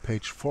 Volume 1,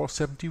 page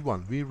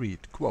 471, we read,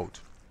 quote,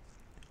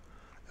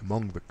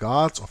 Among the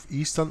gods of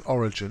Eastern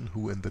origin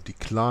who in the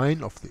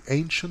decline of the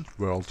ancient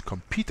world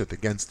competed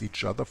against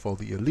each other for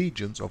the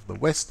allegiance of the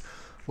West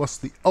was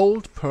the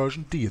old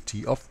Persian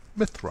deity of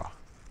Mithra.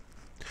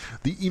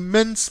 The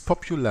immense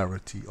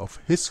popularity of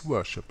his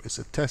worship is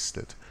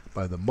attested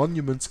by the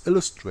monuments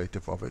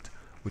illustrative of it,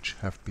 which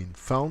have been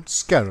found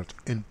scattered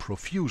in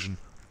profusion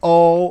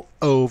all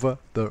over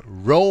the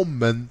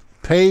Roman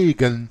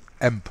pagan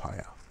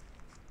empire.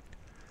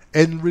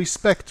 In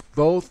respect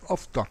both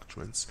of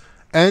doctrines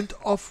and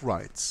of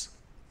rites,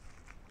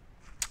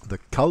 the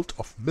cult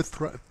of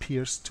Mithra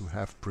appears to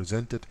have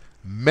presented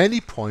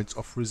many points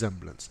of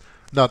resemblance,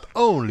 not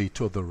only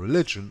to the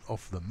religion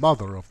of the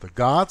mother of the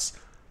gods,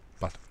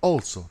 but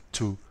also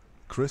to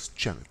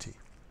Christianity.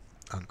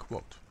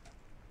 Unquote.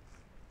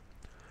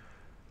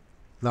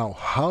 Now,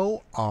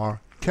 how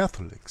are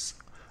Catholics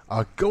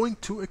are going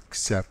to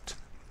accept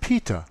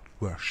Peter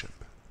worship?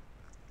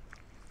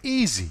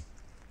 Easy,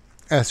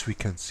 as we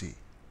can see.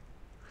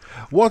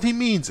 What he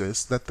means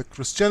is that the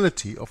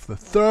Christianity of the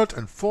 3rd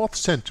and 4th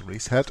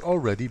centuries had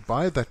already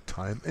by that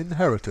time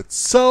inherited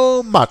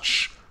so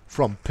much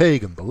from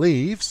pagan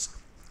beliefs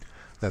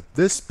that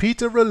this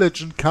Peter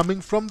religion coming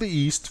from the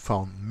East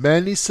found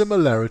many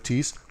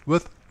similarities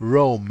with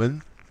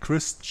Roman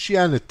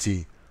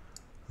Christianity.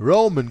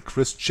 Roman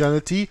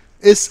Christianity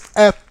is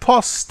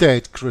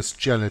apostate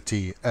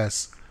Christianity,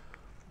 as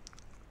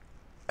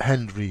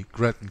Henry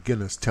Gretton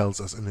Guinness tells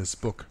us in his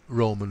book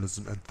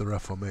Romanism and the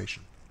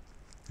Reformation.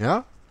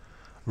 Yeah?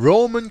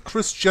 Roman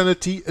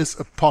Christianity is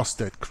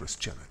apostate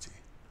Christianity.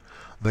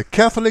 The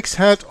Catholics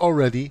had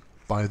already,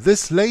 by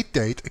this late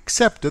date,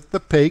 accepted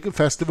the pagan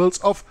festivals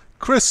of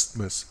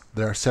Christmas,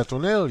 their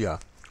Saturnalia,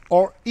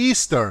 or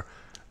Easter,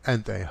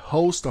 and a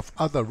host of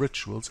other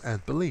rituals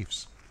and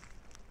beliefs.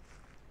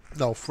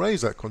 Now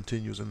Fraser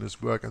continues in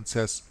his work and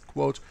says,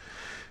 quote,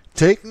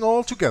 Taken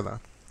all together,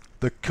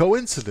 the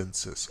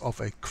coincidences of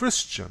a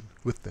Christian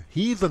with the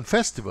heathen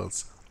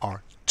festivals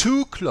are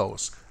too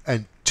close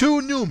and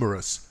too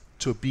numerous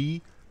to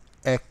be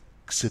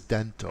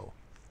accidental,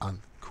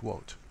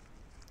 unquote.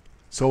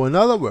 So in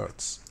other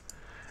words,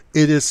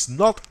 it is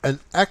not an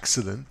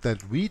accident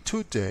that we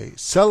today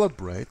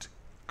celebrate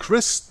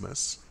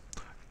Christmas,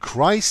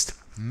 Christ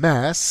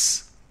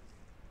Mass,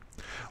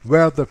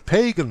 where the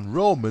pagan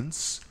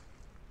Romans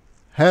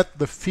had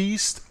the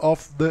feast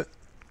of the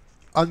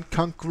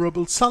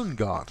unconquerable sun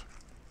god,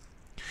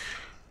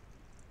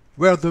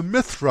 where the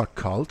Mithra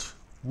cult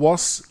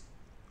was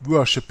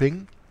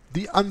worshipping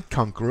the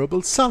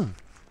unconquerable sun,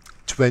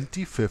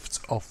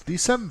 25th of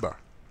December,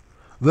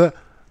 the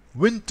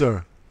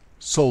winter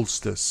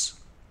solstice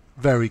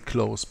very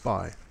close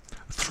by.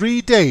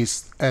 3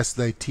 days, as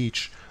they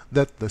teach,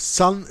 that the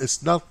sun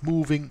is not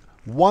moving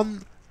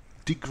 1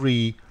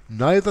 degree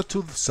neither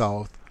to the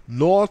south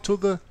nor to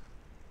the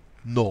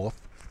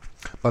north,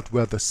 but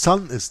where the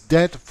sun is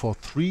dead for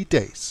 3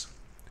 days,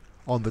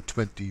 on the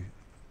 22nd,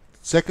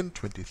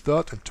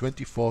 23rd and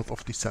 24th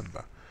of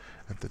December.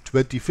 And the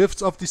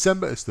 25th of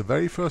December is the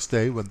very first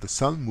day when the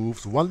sun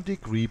moves 1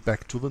 degree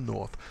back to the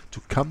north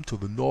to come to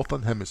the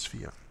northern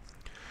hemisphere.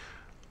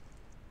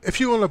 If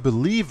you want to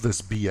believe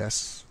this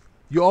BS,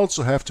 you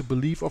also have to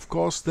believe, of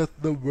course,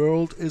 that the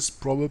world is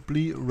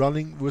probably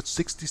running with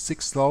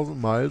 66,000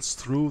 miles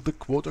through the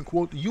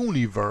quote-unquote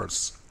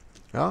universe.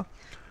 Yeah?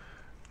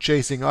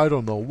 Chasing I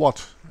don't know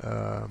what.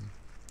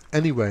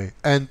 Anyway,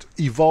 and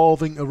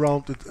evolving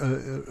around it,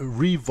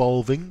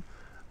 revolving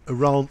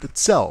around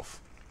itself.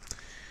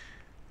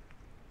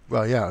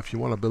 Well, yeah, if you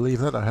want to believe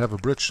that, I have a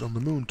bridge on the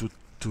moon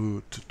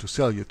to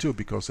sell you too,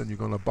 because then you're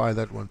going to buy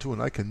that one too,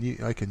 and I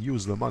can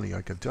use the money,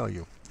 I can tell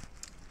you.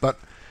 But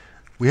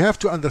we have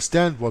to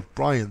understand what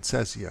Brian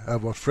says here,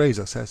 what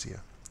Fraser says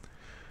here.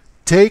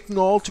 Taken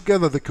all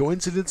together, the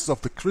coincidences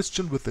of the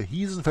Christian with the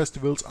heathen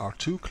festivals are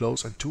too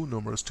close and too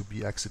numerous to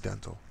be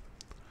accidental.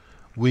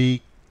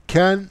 We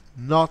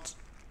cannot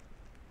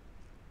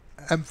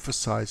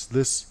emphasize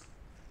this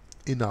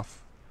enough,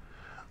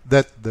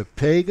 that the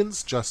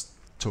pagans just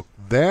took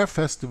their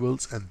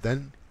festivals and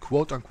then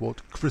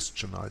quote-unquote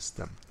Christianized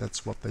them.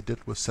 That's what they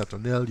did with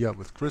Saturnalia,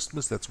 with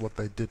Christmas, that's what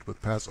they did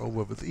with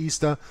Passover, with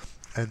Easter,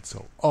 and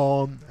so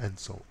on, and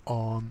so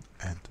on,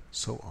 and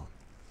so on.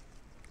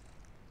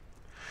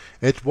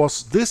 It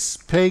was this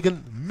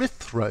pagan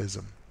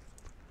Mithraism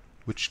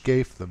which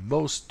gave the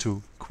most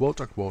to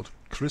quote-unquote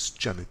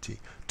Christianity,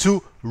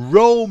 to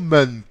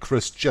Roman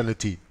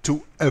Christianity,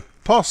 to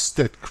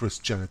apostate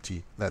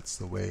Christianity. That's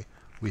the way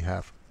we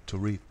have to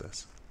read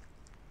this.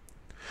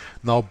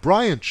 Now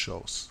Brian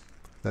shows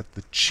that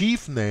the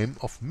chief name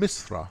of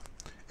Mithra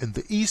in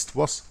the east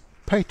was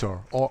Pater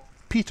or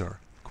Peter.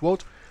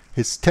 Quote,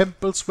 his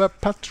temples were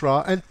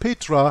Patra and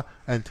Petra,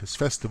 and his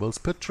festivals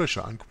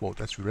Patricia, unquote,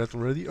 as we read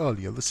already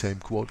earlier, the same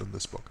quote in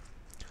this book.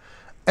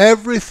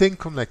 Everything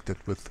connected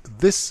with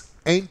this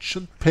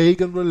ancient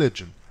pagan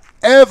religion,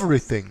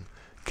 everything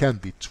can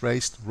be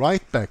traced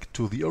right back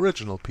to the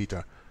original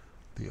Peter,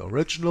 the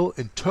original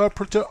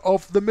interpreter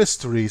of the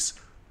mysteries,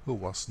 who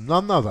was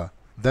none other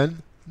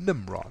than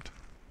Nimrod.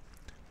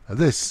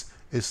 This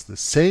is the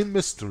same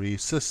mystery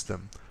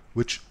system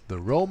which the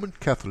Roman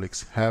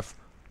Catholics have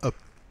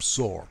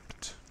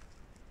absorbed,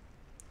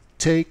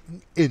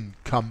 taken in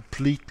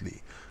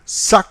completely,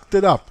 sucked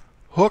it up,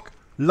 hook,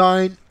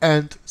 line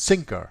and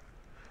sinker.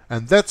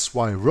 And that's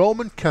why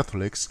Roman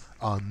Catholics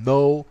are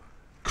no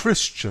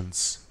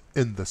Christians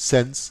in the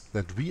sense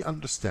that we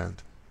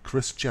understand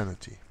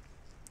Christianity.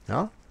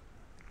 Yeah?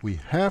 We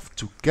have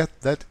to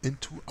get that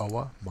into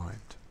our mind.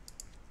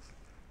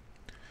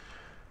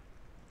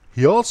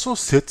 He also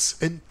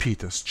sits in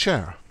Peter's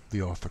chair,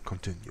 the author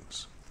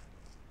continues.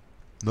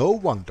 No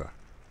wonder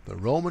the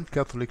Roman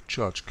Catholic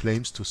Church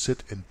claims to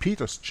sit in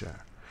Peter's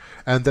chair,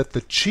 and that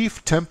the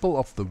chief temple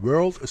of the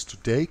world is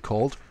today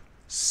called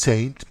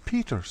Saint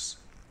Peter's.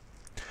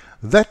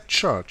 That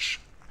church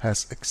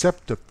has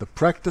accepted the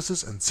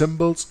practices and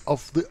symbols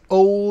of the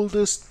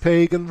oldest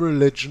pagan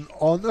religion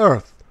on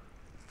earth,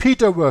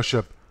 Peter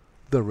worship,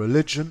 the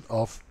religion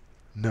of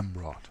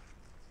Nimrod.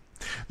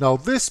 Now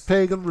this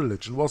pagan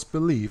religion was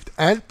believed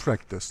and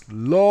practiced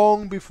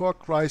long before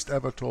Christ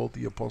ever told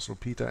the Apostle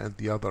Peter and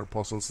the other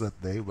apostles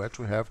that they were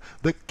to have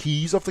the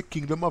keys of the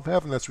kingdom of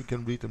heaven, as we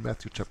can read in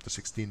Matthew chapter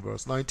 16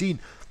 verse 19.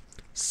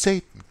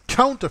 Satan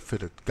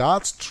counterfeited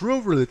God's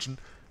true religion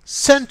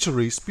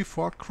centuries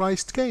before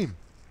Christ came.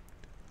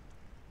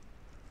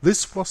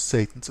 This was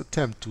Satan's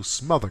attempt to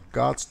smother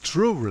God's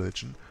true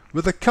religion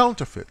with a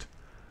counterfeit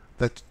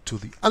that to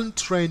the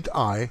untrained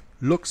eye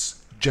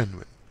looks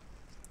genuine.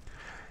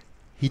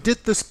 He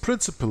did this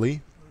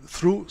principally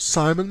through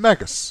Simon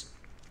Magus,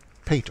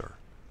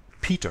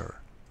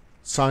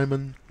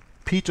 Simon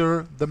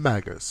Peter the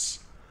Magus,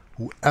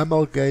 who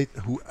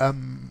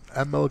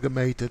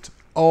amalgamated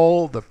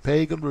all the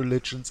pagan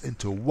religions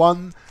into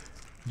one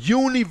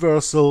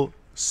universal,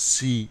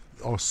 speak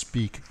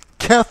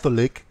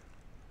Catholic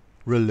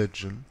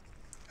religion,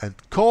 and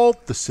called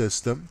the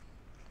system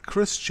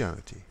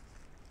Christianity.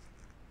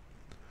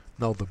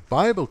 Now the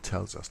Bible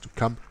tells us to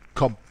come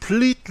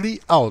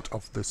completely out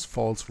of this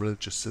false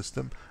religious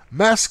system,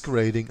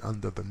 masquerading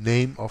under the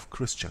name of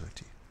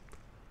Christianity.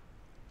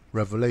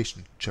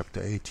 Revelation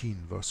chapter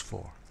 18 verse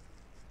 4.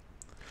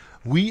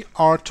 We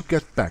are to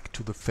get back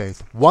to the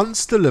faith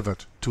once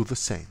delivered to the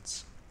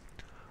saints.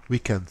 We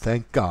can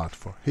thank God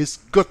for His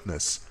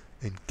goodness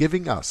in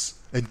giving us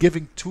and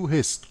giving to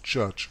His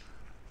church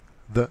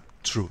the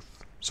truth.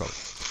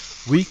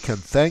 We can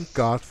thank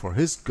God for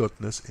His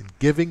goodness in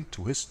giving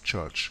to His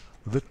church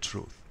the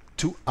truth,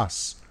 to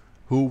us,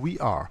 who we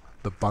are,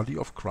 the body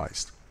of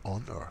Christ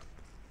on earth.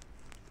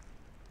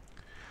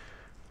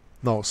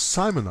 Now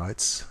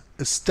Simonites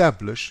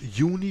establish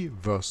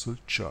universal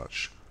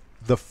church,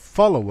 the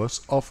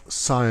followers of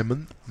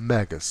Simon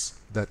Magus,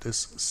 that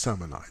is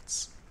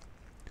Simonites.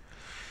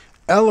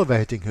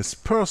 Elevating his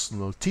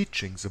personal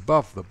teachings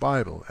above the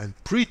Bible and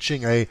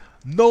preaching a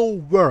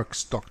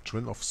no-works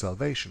doctrine of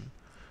salvation,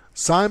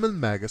 Simon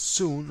Magus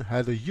soon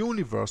had a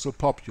universal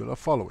popular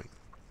following.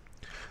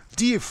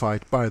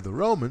 Deified by the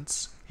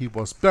Romans, he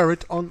was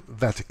buried on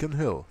Vatican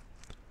Hill,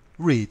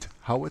 read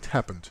how it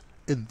happened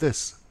in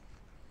this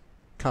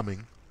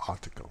coming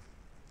article.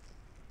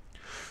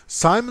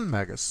 Simon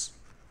Magus,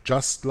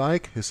 just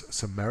like his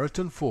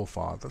Samaritan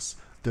forefathers,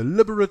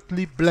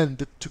 deliberately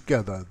blended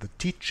together the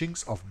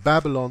teachings of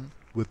Babylon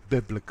with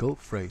biblical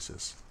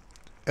phrases.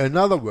 In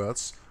other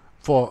words,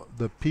 for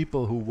the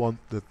people who want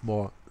it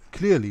more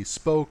clearly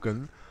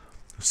spoken,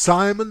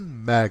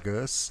 Simon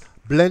Magus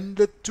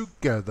blended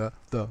together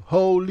the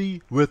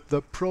holy with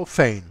the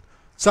profane,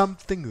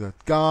 something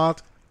that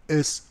God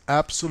is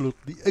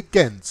absolutely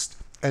against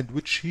and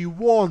which he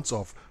warns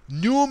of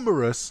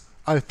numerous,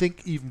 I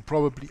think even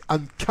probably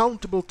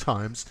uncountable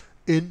times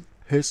in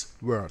his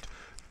word.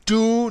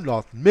 Do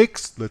not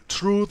mix the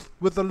truth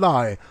with the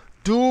lie.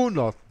 Do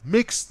not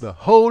mix the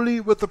holy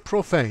with the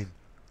profane,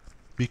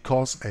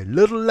 because a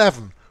little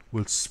leaven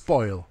will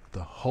spoil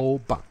the whole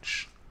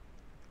bunch.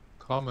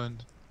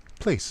 Comment.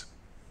 Please.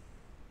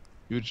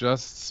 You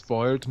just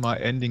spoiled my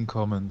ending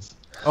comments.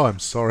 Oh, I'm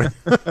sorry.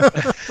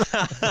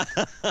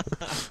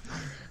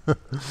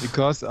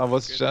 Because I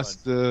was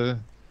just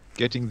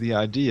getting the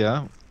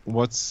idea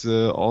what's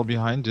all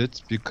behind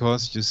it,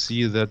 because you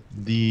see that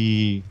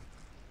the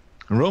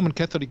Roman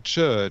Catholic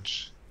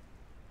Church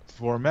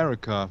for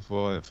America,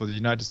 for the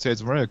United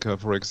States of America,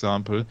 for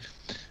example,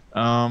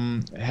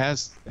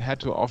 has had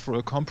to offer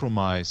a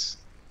compromise.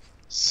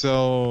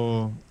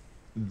 So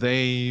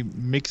they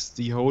mixed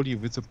the holy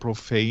with the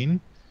profane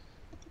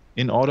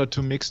in order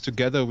to mix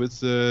together with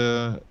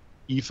the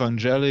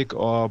evangelic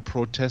or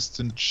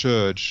Protestant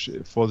church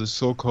for the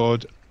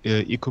so-called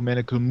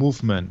ecumenical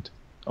movement.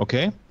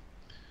 Okay?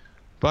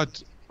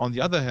 But on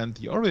the other hand,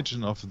 the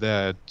origin of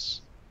that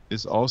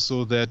is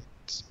also that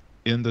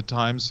in the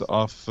times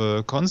of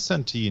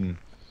Constantine,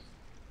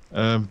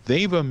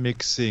 they were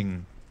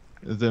mixing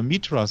the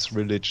Mithras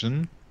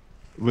religion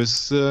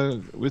with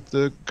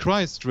the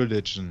Christ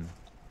religion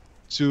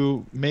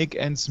to make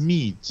ends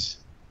meet,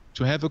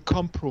 to have a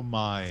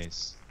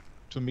compromise,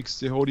 to mix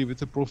the holy with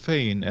the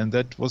profane. And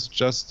that was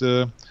just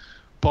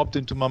popped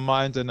into my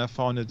mind, and I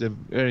found it a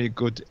very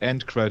good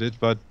end credit.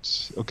 But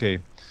okay,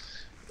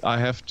 I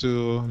have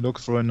to look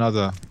for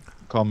another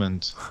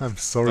comment. I'm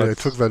sorry I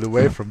took that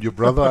away from you,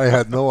 brother. I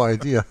had no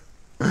idea.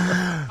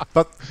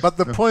 But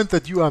the point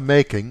that you are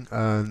making,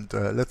 and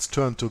let's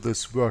turn to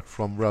this work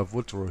from Ralph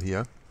Woodrow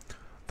here.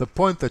 The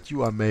point that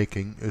you are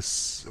making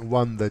is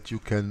one that you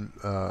can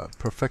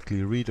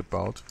perfectly read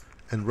about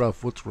in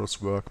Ralph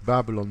Woodrow's work,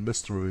 Babylon,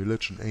 Mystery,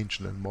 Religion,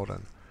 Ancient and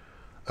Modern,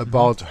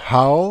 about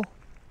how,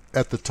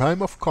 at the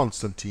time of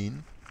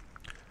Constantine,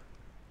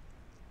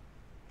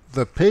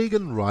 the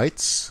pagan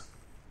rites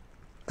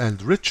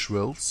and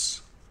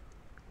rituals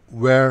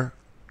were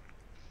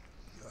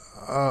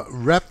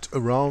wrapped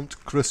around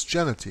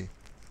Christianity,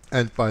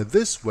 and by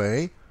this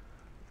way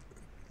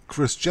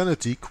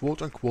Christianity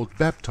quote-unquote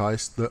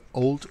baptized the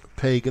old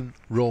pagan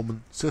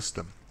Roman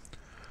system.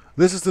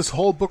 This is this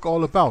whole book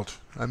all about.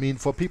 I mean,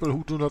 for people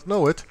who do not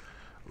know it,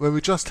 when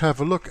we just have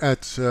a look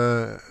at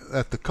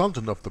the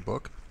content of the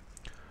book,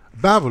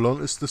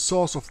 Babylon is the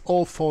source of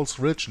all false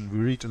religion, we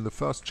read in the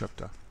first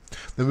chapter.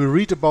 Then we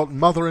read about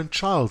mother and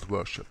child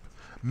worship,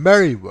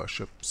 Mary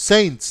worship,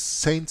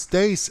 saints'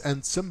 days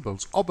and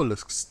symbols,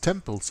 obelisks,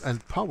 temples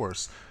and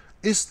powers.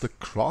 Is the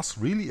cross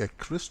really a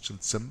Christian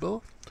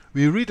symbol?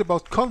 We read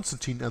about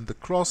Constantine and the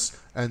cross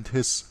and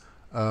his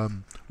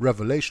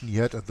revelation he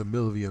had at the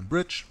Milvian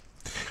Bridge.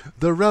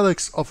 The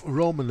relics of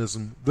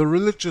Romanism, the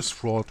religious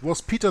fraud,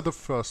 was Peter the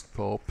First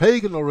Pope,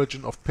 pagan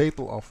origin of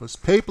papal office,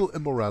 papal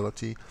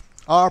immorality,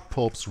 are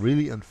popes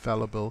really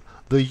infallible,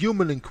 the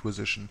human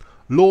inquisition,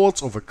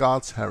 lords over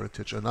God's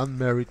heritage, an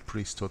unmarried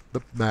priesthood,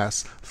 the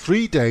Mass,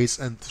 3 days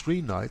and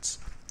 3 nights.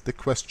 The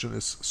question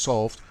is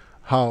solved: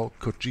 how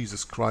could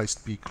Jesus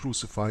Christ be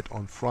crucified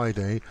on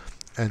Friday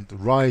and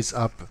rise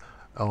up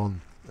on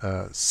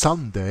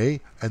Sunday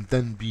and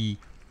then be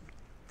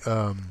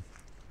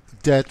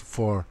dead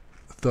for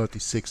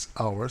 36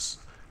 hours,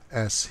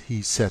 as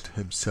he said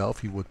himself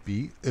he would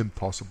be?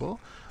 Impossible.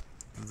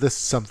 This is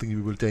something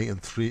we will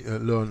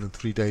learn in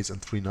 3 days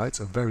and 3 nights,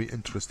 a very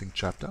interesting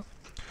chapter.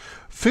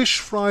 Fish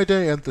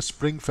Friday and the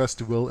Spring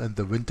Festival and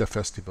the Winter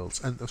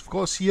Festivals. And of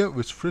course here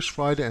with Fish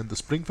Friday and the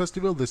Spring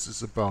Festival, this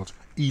is about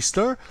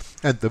Easter,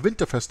 and the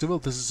Winter Festival,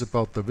 this is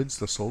about the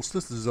winter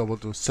solstice, this is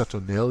about the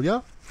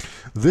Saturnalia.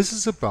 This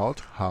is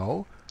about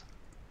how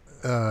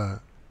the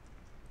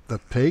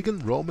pagan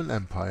Roman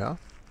Empire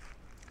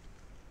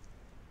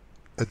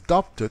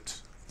adopted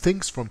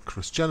things from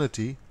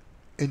Christianity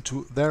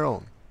into their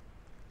own.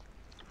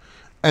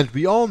 And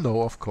we all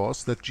know, of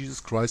course, that Jesus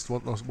Christ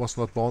was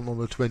not born on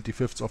the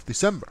 25th of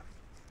December.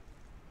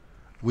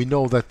 We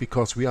know that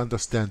because we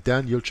understand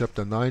Daniel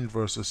chapter 9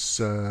 verses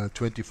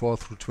 24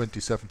 through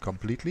 27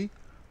 completely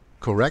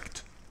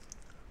correct.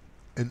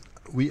 And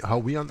how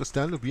we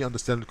understand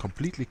it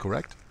completely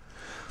correct.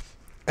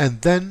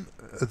 And then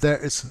there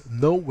is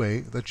no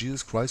way that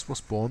Jesus Christ was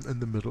born in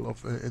the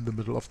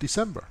middle of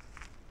December.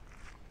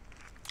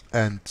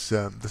 And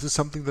this is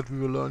something that we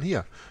will learn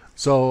here.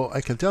 So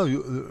I can tell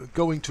you,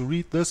 going to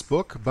read this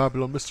book,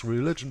 Babylon, Mystery,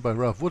 Religion by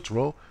Ralph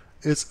Woodrow,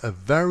 is a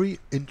very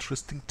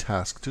interesting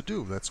task to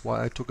do. That's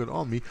why I took it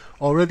on me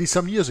already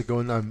some years ago,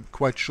 and I'm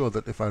quite sure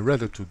that if I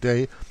read it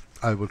today,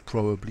 I would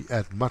probably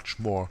add much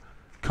more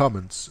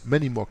comments,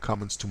 many more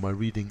comments to my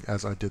reading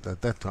as I did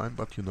at that time.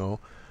 But you know,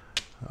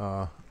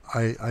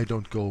 I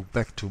don't go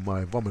back to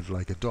my vomit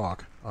like a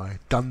dog. I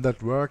done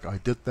that work, I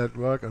did that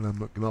work, and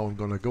now I'm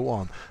gonna go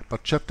on.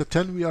 But chapter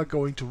 10 we are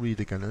going to read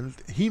again, and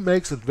he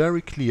makes it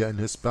very clear in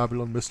his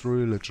Babylon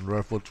Mystery Religion,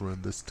 Ralph Woodrow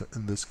in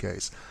this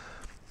case,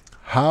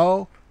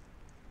 how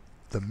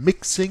the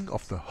mixing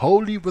of the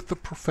holy with the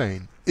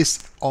profane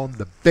is on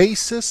the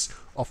basis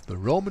of the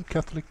Roman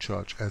Catholic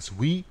Church as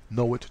we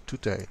know it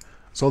today.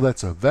 So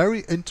that's a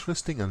very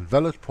interesting and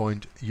valid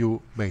point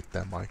you made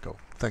there, Michael.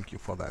 Thank you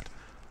for that.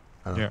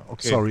 Yeah,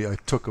 okay. Sorry I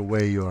took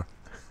away your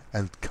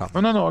end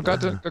comment. No, I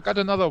got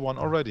another one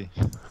already.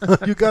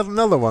 You got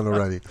another one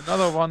already.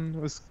 Another one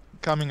is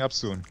coming up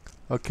soon.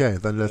 Okay,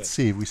 then let's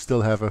see. We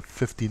still have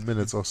 15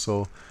 minutes or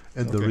so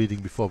in the Okay. reading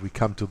before we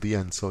come to the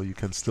end, so you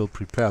can still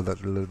prepare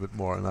that a little bit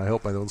more, and I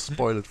hope I don't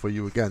spoil it for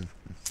you again.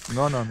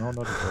 No, not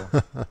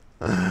at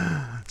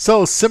all.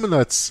 So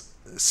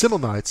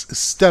Simonites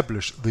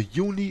establish the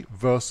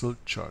universal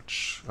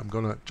church. I'm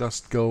gonna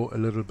just go a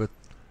little bit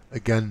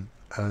again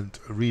and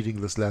reading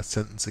this last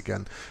sentence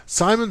again.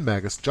 Simon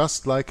Magus,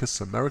 just like his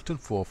Samaritan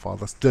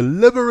forefathers,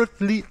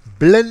 deliberately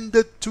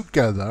blended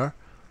together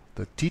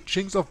the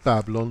teachings of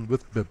Babylon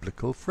with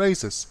biblical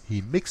phrases.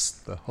 He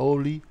mixed the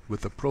holy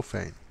with the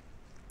profane.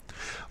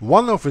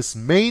 One of his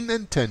main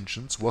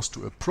intentions was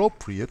to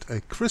appropriate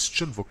a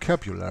Christian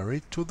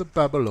vocabulary to the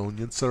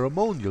Babylonian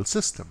ceremonial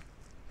system.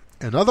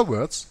 In other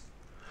words,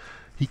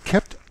 he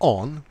kept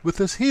on with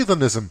his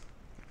heathenism,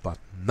 but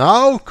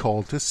now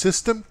called his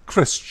system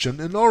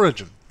Christian in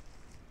origin.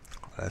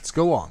 Let's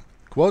go on.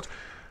 Quote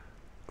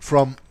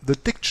from the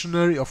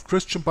Dictionary of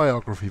Christian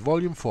Biography,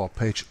 Volume 4,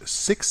 page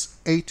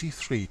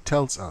 683,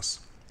 tells us,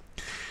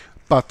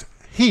 but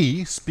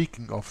he,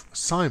 speaking of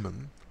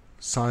Simon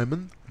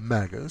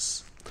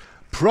Magus,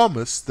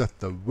 promised that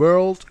the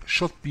world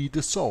should be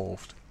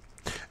dissolved,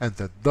 and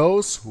that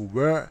those who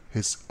were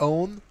his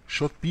own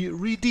should be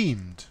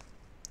redeemed.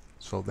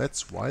 So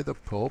that's why the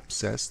Pope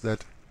says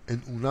that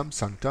in Unam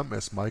Sanctam,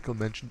 as Michael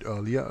mentioned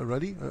earlier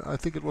already. I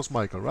think it was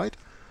Michael, right?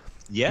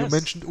 Yes. You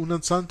mentioned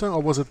Unam Sanctam,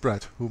 or was it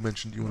Brett who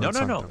mentioned Unam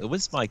Sanctam? No. It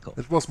was Michael.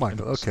 It was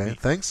Michael. Okay,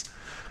 thanks.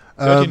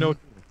 1302.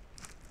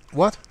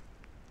 What?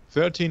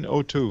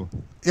 1302.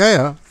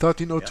 Yeah,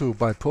 1302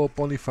 by Pope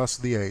Boniface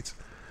VIII,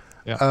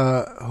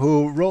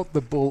 who wrote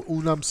the bull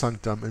Unam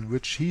Sanctam, in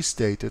which he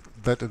stated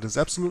that it is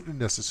absolutely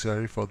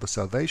necessary for the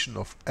salvation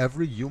of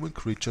every human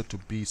creature to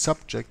be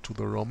subject to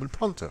the Roman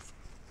Pontiff.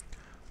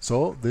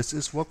 So this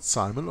is what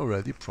Simon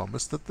already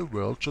promised, that the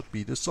world should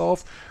be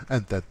dissolved,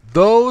 and that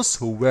those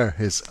who were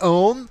his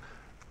own,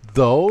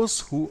 those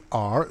who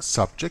are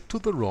subject to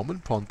the Roman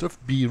Pontiff,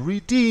 be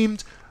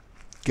redeemed,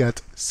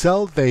 get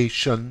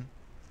salvation.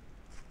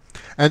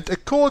 And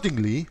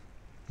accordingly,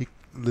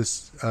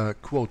 this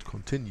quote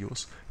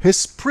continues,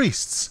 his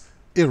priests,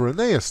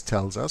 Irenaeus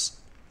tells us,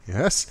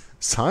 yes,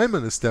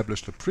 Simon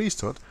established a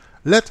priesthood,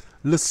 led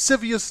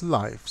lascivious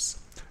lives,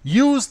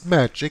 used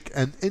magic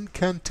and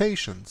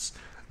incantations,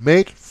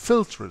 made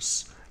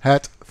philtres,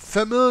 had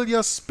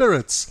familiar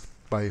spirits,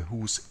 by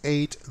whose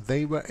aid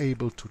they were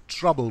able to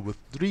trouble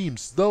with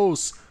dreams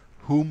those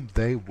whom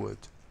they would.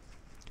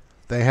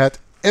 They had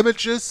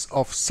images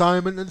of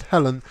Simon and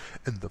Helen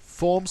in the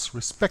forms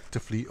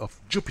respectively of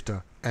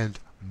Jupiter and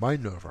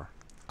Minerva.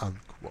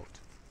 Unquote.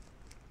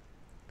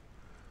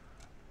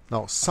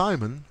 Now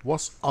Simon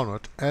was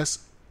honored as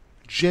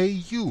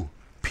J.U.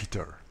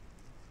 Peter.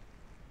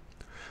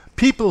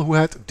 People who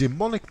had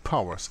demonic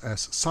powers,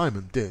 as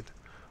Simon did,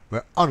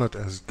 were honored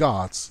as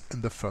gods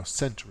in the 1st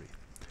century.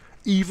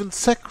 Even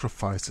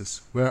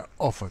sacrifices were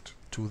offered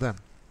to them.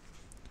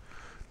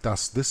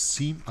 Does this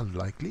seem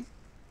unlikely?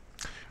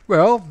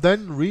 Well,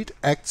 then read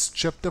Acts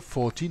chapter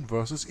 14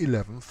 verses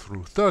 11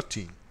 through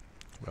 13.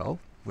 Well,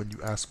 when you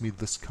ask me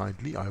this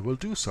kindly, I will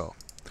do so.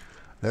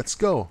 Let's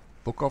go.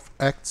 Book of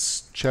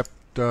Acts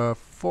chapter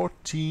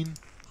 14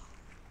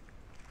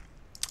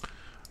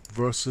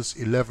 verses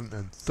 11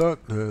 and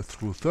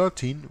through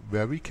 13,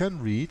 where we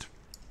can read,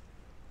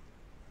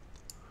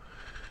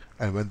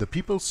 and when the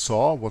people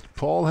saw what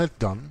Paul had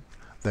done,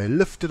 they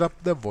lifted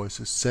up their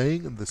voices,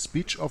 saying in the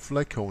speech of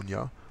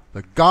Lycaonia,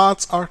 the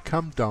gods are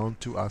come down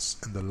to us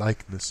in the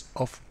likeness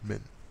of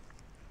men.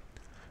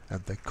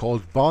 And they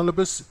called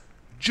Barnabas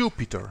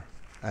Jupiter,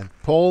 and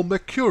Paul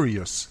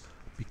Mercurius,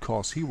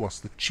 because he was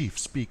the chief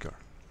speaker.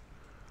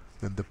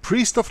 Then the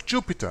priest of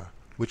Jupiter,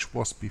 which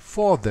was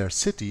before their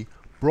city,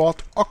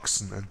 brought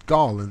oxen and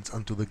garlands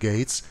unto the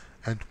gates,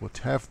 and would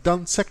have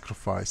done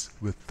sacrifice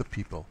with the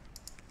people.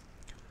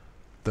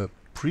 The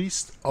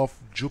priest of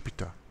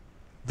Jupiter.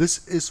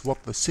 This is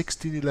what the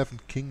 1611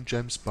 King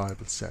James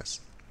Bible says.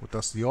 What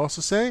does the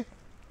author say?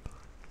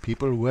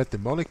 People who had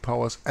demonic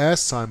powers,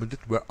 as Simon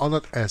did, were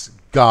honored as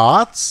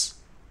gods.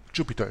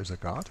 Jupiter is a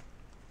god.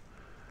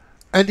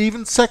 And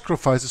even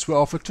sacrifices were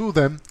offered to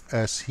them,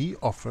 as he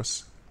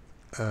offers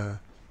to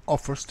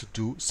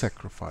do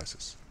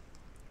sacrifices.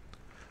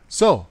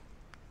 So,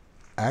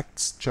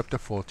 Acts chapter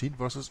 14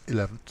 verses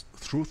 11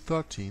 through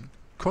 13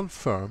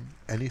 confirm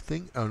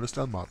anything Ernest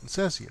L. Martin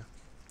says here.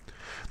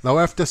 Now,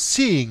 after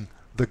seeing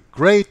the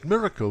great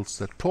miracles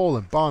that Paul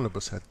and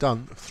Barnabas had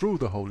done through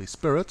the Holy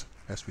Spirit,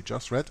 as we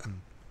just read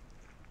in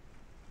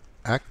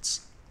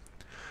Acts,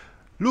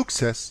 Luke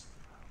says,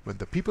 when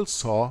the people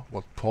saw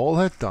what Paul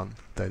had done,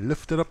 they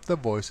lifted up their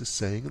voices,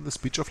 saying in the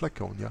speech of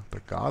Laconia,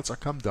 the gods are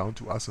come down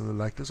to us in the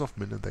likeness of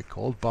men, and they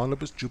called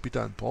Barnabas Jupiter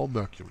and Paul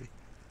Mercury.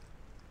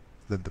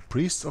 Then the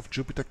priests of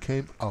Jupiter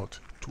came out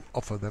to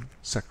offer them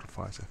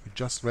sacrifice, as we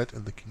just read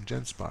in the King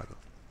James Bible.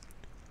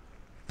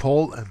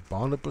 Paul and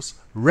Barnabas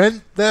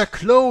rent their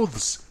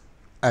clothes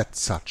at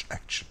such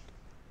action.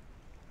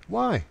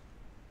 Why?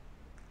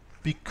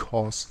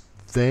 Because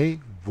they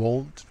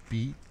won't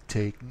be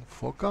taken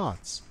for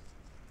gods.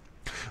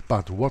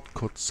 But what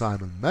could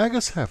Simon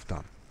Magus have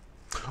done?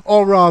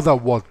 Or rather,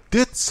 what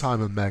did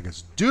Simon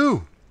Magus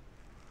do?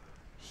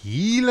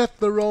 He let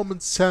the Roman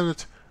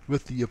Senate,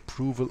 with the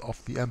approval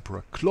of the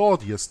Emperor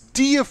Claudius,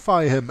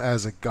 deify him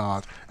as a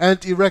god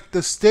and erect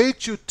a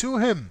statue to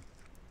him.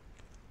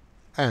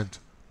 And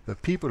the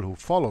people who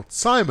followed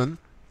Simon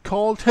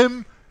called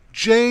him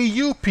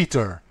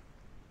Jupiter,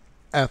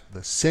 at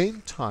the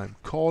same time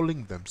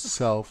calling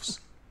themselves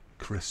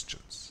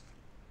Christians.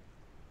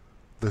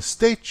 The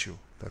statue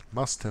that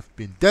must have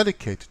been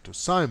dedicated to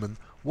Simon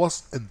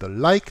was in the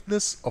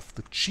likeness of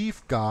the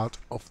chief god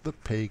of the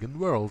pagan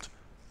world,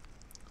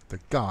 the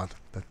god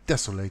that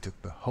desolated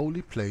the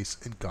holy place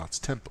in God's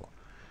temple,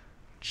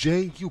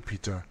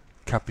 Jupiter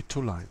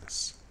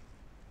Capitolinus.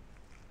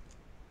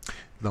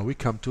 Now we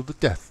come to the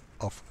death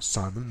of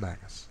Simon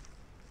Magus.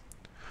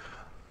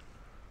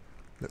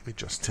 Let me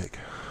just take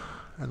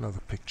another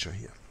picture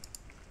here.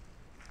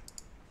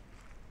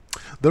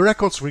 The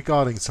records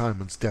regarding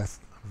Simon's death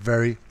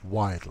vary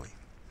widely.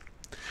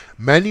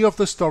 Many of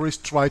the stories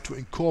try to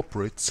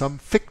incorporate some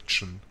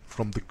fiction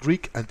from the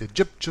Greek and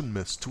Egyptian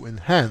myths to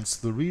enhance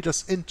the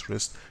reader's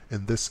interest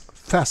in this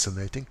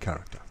fascinating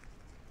character.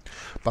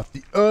 But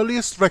the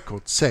earliest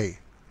records say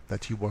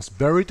that he was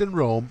buried in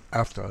Rome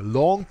after a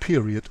long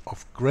period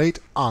of great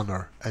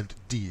honor and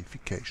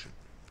deification.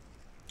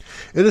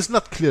 It is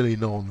not clearly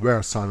known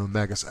where Simon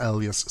Magus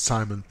alias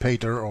Simon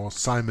Pater or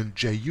Simon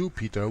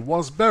Jupiter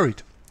was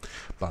buried,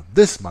 but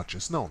this much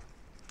is known.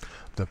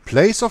 The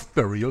place of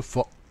burial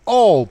for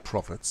all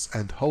prophets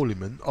and holy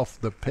men of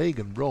the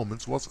pagan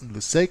Romans was in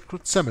the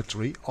sacred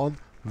cemetery on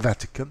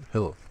Vatican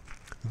Hill.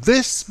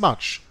 This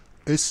much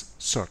is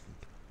certain.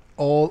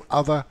 All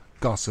other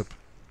gossip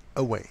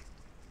away.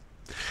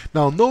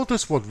 Now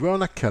notice what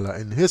Werner Keller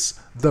in his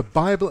The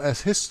Bible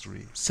as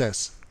History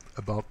says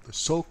about the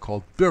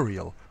so-called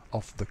burial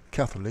of the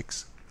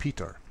Catholics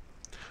Peter.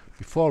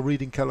 Before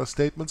reading Keller's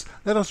statements,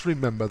 let us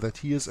remember that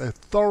he is a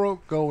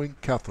thoroughgoing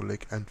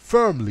Catholic and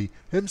firmly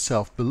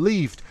himself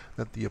believed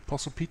that the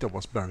Apostle Peter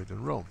was buried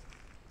in Rome.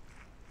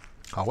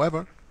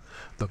 However,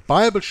 the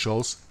Bible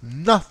shows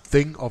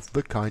nothing of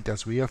the kind,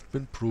 as we have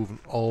been proven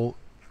all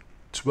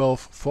 12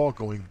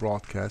 foregoing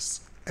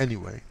broadcasts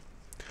anyway.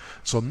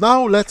 So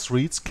now let's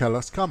read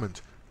Keller's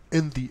comment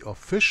in the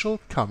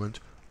official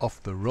comment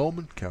of the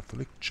Roman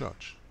Catholic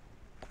Church.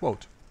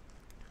 Quote,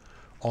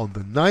 on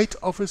the night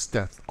of his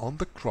death on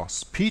the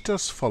cross,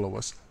 Peter's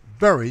followers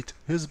buried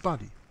his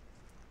body.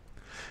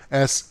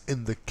 As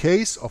in the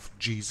case of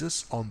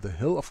Jesus on the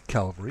hill of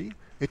Calvary,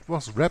 it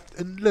was wrapped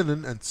in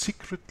linen and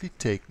secretly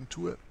taken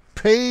to a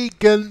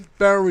pagan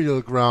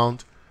burial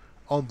ground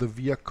on the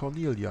Via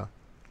Cornelia,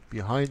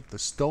 behind the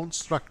stone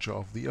structure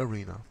of the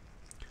arena.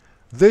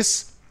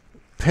 This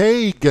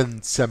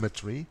pagan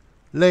cemetery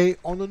lay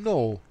on a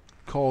knoll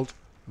called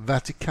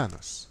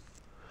Vaticanus.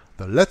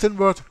 The Latin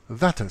word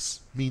vatus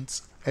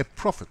means a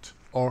prophet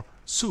or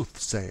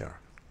soothsayer.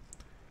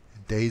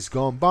 In days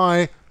gone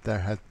by, there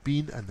had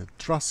been an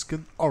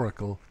Etruscan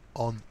oracle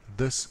on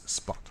this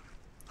spot.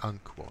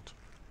 Unquote.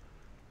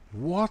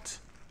 What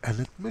an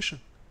admission!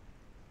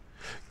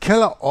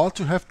 Keller ought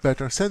to have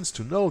better sense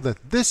to know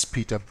that this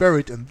Peter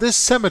buried in this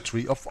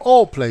cemetery of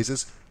all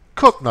places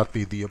could not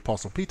be the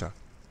Apostle Peter.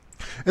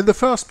 In the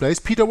first place,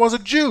 Peter was a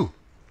Jew,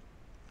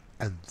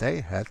 and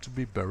they had to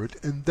be buried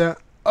in their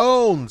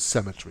own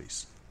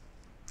cemeteries.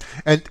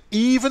 And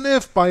even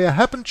if by a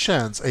happen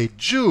chance a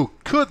Jew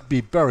could be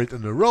buried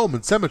in a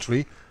Roman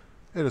cemetery,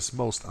 it is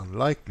most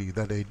unlikely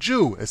that a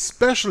Jew,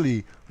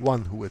 especially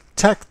one who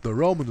attacked the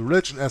Roman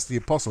religion as the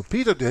Apostle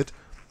Peter did,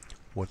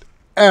 would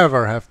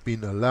ever have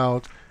been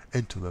allowed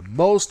into the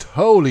most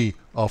holy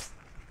of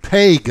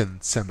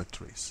pagan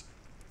cemeteries.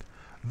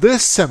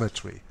 This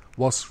cemetery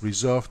was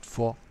reserved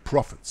for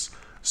prophets,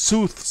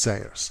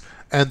 soothsayers,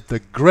 and the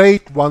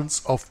great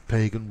ones of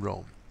pagan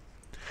Rome.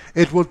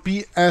 It would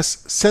be as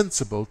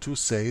sensible to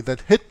say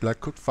that Hitler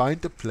could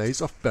find a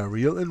place of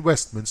burial in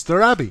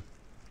Westminster Abbey.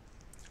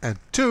 And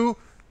two,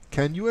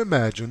 can you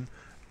imagine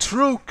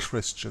true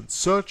Christians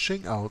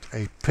searching out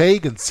a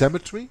pagan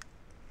cemetery,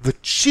 the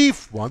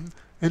chief one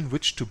in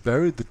which to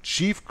bury the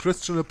chief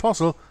Christian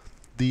apostle,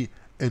 the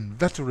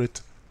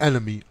inveterate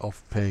enemy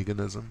of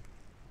paganism?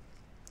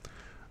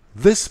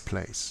 This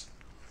place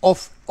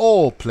of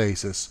all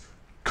places,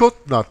 could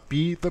not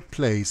be the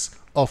place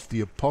of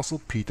the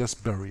Apostle Peter's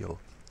burial,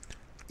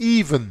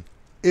 even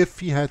if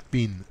he had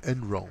been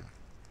in Rome.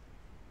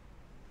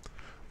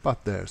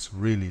 But there's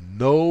really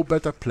no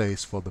better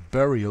place for the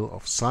burial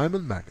of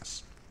Simon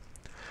Magus.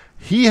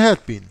 He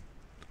had been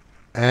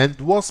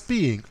and was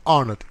being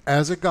honored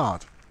as a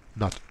god,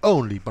 not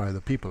only by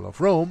the people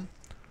of Rome,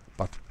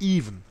 but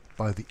even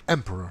by the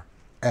emperor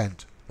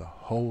and the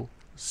whole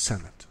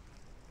Senate.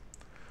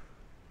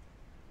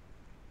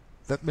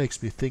 That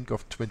makes me think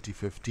of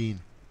 2015,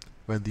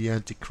 when the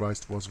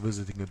Antichrist was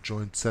visiting a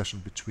joint session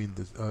between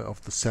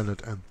of the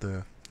Senate and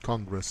the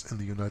Congress in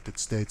the United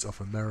States of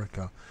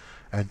America,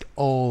 and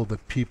all the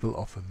people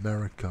of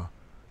America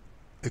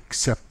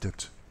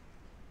accepted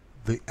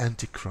the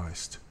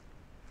Antichrist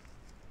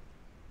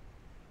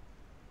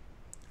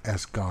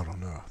as God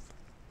on earth.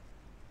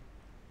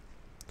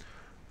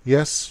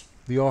 Yes,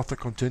 the author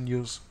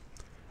continues,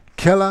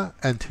 Keller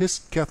and his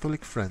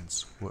Catholic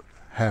friends would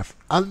have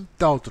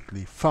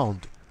undoubtedly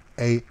found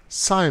a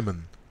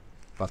Simon,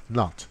 but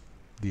not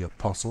the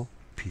Apostle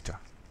Peter.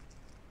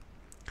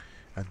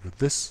 And with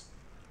this,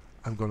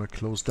 I'm going to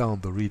close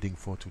down the reading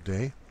for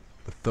today,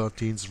 the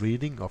 13th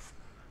reading of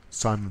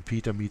Simon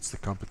Peter Meets the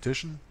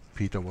Competition.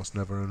 Peter was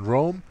never in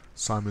Rome.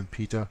 Simon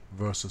Peter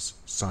versus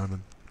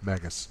Simon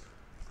Magus.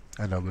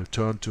 And I will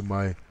turn to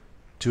my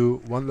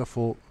two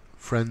wonderful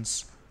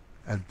friends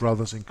and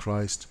brothers in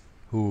Christ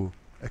who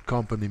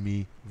accompany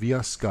me via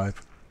Skype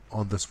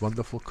on this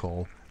wonderful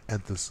call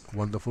and this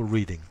wonderful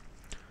reading.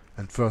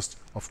 And first,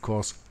 of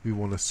course, we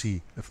want to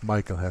see if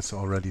Michael has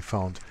already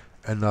found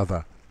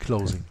another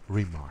closing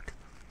remark.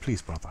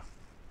 Please, brother.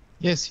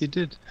 Yes, you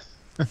did.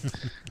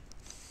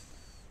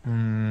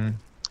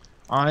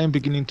 I am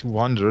beginning to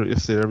wonder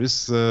if there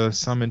is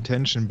some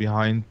intention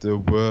behind the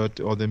word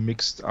or the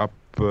mixed up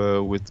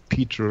with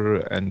Peter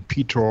and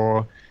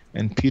Peter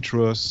and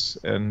Petrus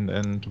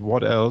and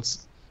what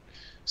else,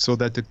 so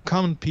that the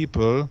common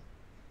people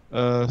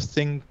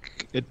think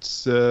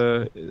it's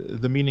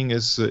the meaning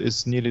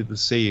is nearly the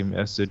same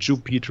as the Jew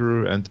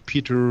Peter and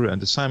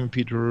the Simon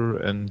Peter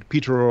and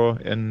Peter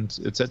and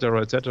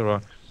etc.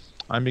 etc.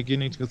 I'm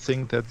beginning to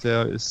think that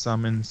there is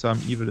some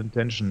evil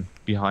intention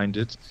behind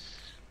it,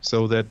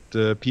 so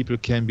that people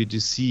can be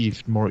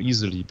deceived more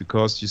easily,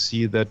 because you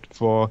see that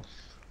for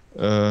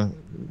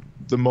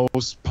the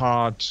most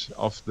part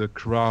of the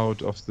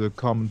crowd of the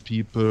common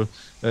people,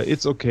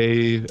 it's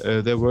okay,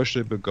 they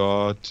worship a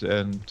god,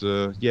 and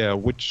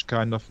which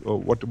kind of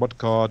what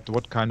god,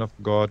 what kind of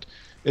god,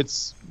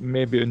 it's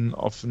maybe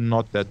of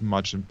not that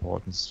much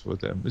importance for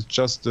them. It's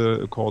just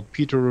called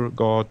Peter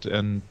god,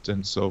 and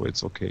so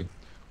it's okay.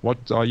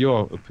 What are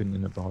your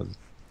opinion about it?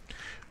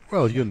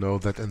 Well, you know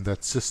that in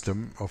that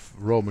system of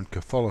Roman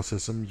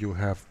Catholicism you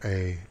have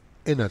a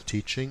inner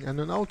teaching and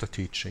an outer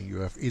teaching. You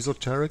have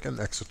esoteric and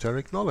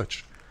exoteric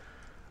knowledge.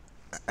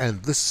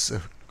 And this is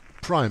a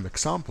prime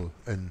example,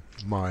 in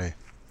my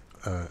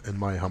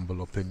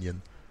humble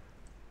opinion,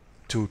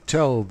 to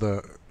tell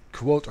the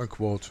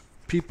quote-unquote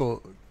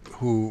people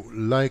who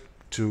like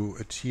to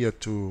adhere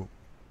to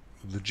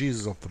the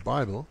Jesus of the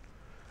Bible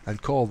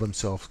and call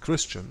themselves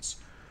Christians,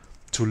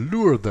 to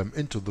lure them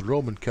into the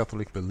Roman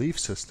Catholic belief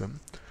system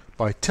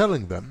by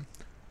telling them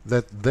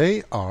that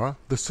they are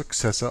the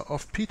successor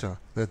of Peter,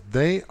 that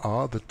they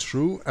are the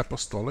true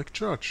apostolic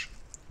church,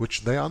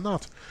 which they are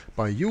not,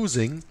 by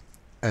using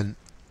an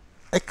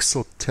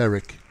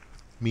exoteric,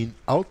 mean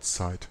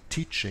outside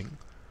teaching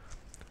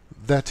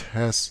that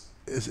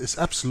is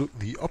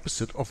absolutely the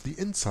opposite of the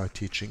inside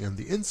teaching, and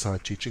the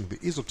inside teaching, the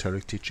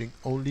esoteric teaching,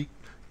 only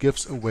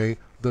gives away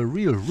the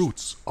real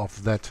roots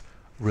of that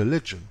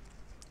religion.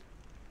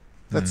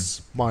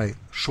 That's my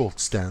short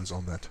stance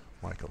on that,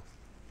 Michael.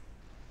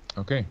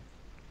 Okay.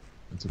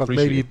 But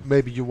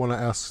maybe you want to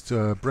ask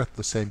Brett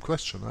the same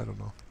question. I don't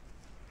know.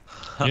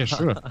 Yeah,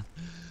 sure.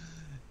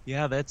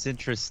 Yeah, that's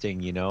interesting,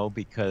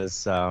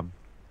 because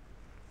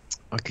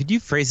could you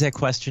phrase that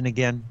question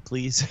again,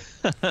 please?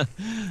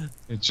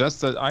 It's just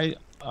that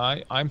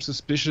I'm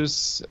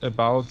suspicious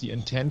about the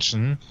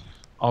intention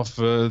of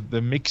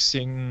the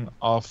mixing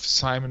of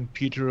Simon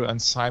Peter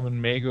and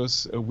Simon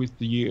Magus with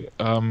the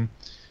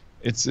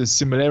it's a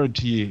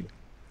similarity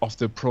of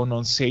the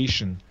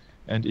pronunciation.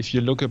 And if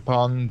you look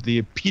upon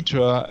the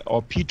Peter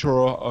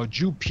or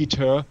Jew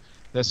Peter,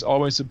 there's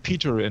always a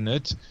Peter in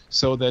it,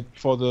 so that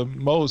for the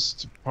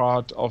most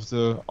part of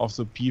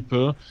the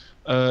people,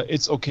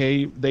 it's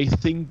okay. They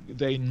think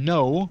they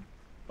know,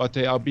 but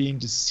they are being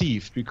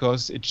deceived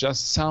because it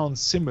just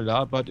sounds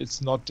similar, but it's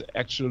not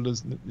actually,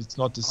 it's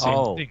not the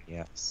same thing.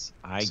 Yes,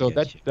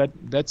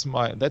 that's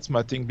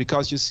my thing,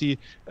 because you see,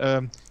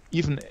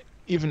 even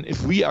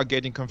if we are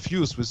getting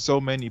confused with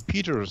so many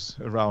Peters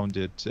around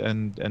it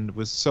and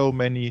with so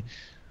many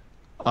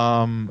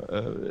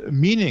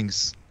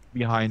meanings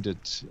behind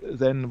it,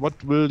 then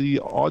what will the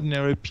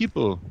ordinary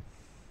people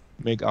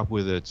make up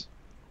with it?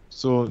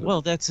 So,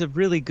 well, that's a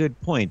really good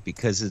point,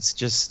 because it's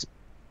just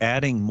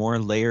adding more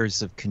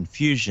layers of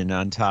confusion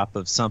on top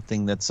of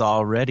something that's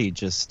already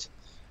just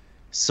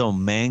so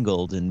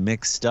mangled and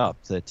mixed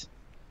up that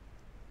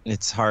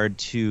it's hard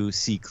to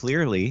see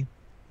clearly.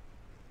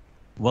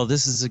 Well,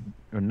 this is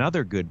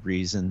another good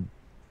reason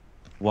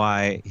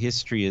why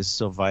history is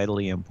so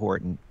vitally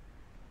important,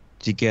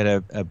 to get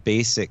a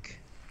basic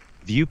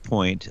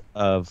viewpoint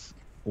of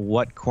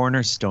what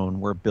cornerstone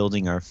we're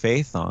building our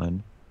faith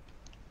on,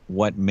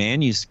 what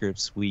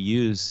manuscripts we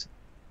use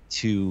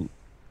to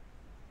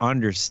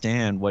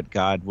understand what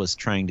God was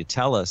trying to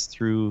tell us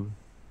through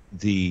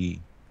the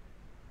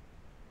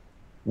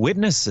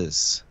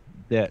witnesses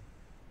that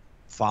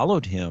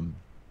followed him.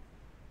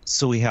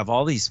 So we have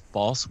all these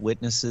false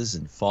witnesses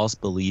and false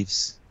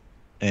beliefs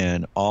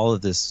and all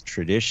of this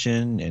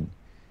tradition, and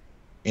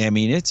I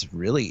mean, it's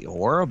really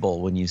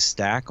horrible when you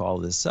stack all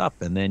this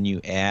up, and then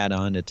you add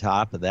on to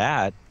top of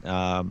that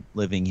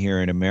living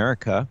here in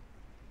America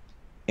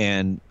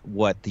and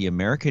what the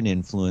American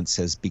influence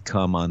has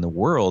become on the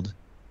world.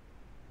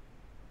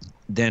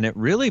 Then it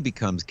really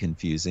becomes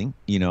confusing.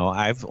 You know,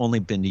 I've only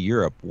been to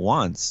Europe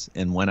once,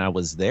 and when I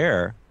was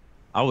there,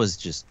 I was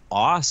just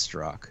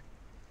awestruck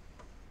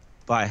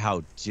by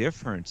how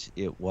different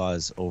it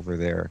was over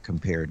there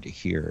compared to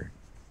here,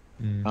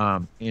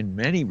 in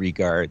many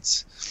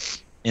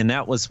regards. And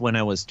that was when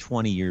I was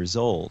 20 years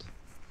old.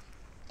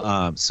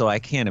 So I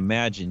can't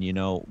imagine, you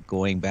know,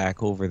 going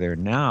back over there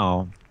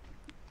now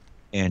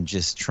and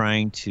just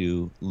trying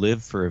to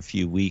live for a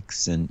few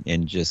weeks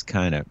and just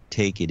kind of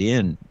take it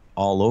in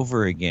all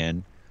over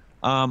again,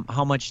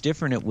 how much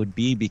different it would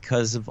be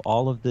because of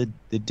all of the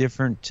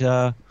different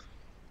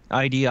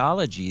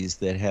ideologies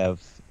that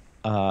have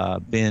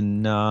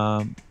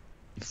been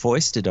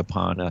foisted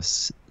upon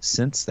us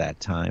since that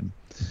time.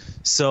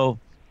 So,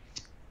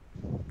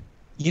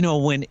 you know,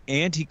 when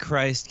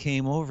Antichrist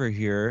came over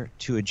here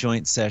to a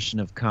joint session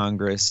of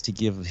Congress to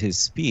give his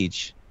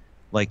speech,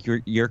 like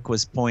Yerk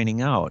was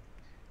pointing out,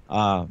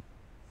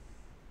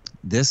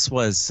 this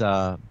was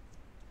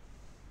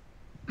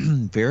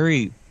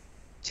very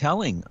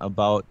telling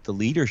about the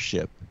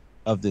leadership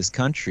of this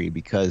country,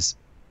 because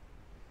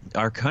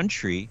our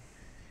country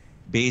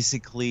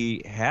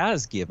basically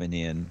has given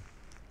in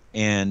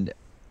and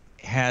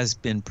has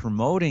been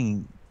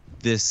promoting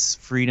this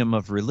freedom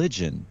of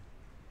religion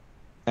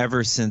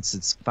ever since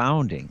its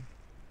founding,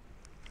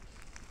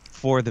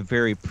 for the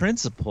very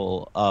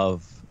principle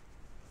of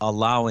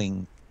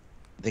allowing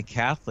the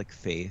Catholic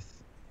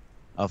faith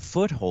a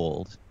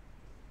foothold.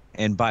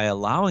 And by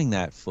allowing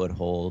that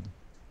foothold,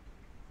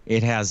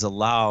 it has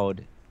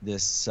allowed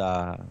this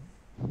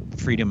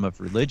freedom of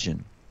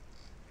religion.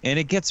 And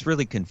it gets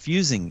really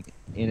confusing,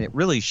 and it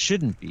really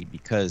shouldn't be,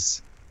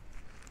 because,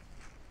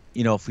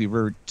 you know, if we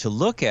were to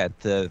look at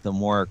the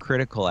more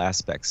critical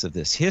aspects of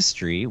this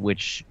history,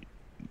 which,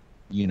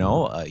 you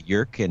know,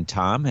 Yerk and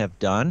Tom have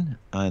done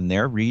on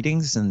their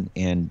readings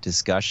and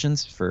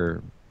discussions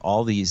for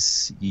all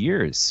these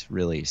years,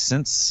 really,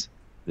 since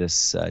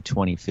this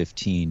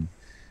 2015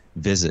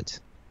 visit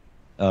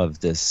of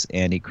this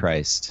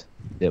Antichrist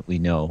that we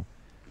know.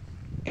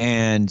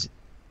 And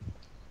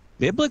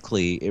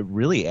biblically, it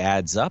really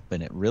adds up,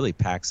 and it really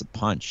packs a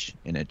punch,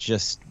 and it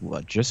just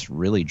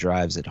really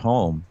drives it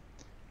home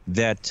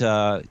that,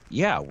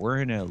 yeah, we're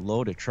in a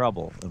load of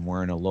trouble and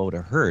we're in a load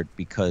of hurt,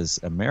 because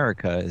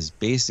America is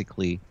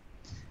basically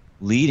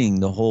leading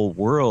the whole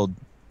world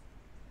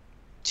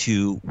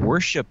to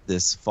worship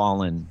this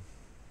fallen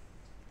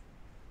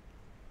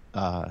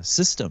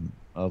system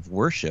of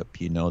worship,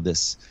 you know,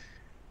 this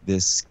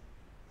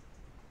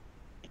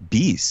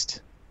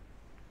beast.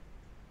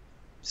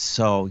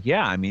 So,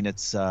 yeah, I mean,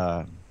 it's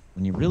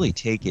when you really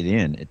take it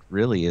in, it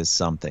really is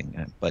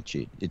something. But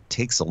it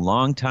takes a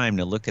long time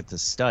to look at the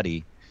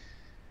study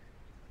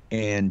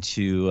and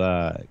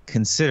to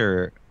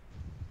consider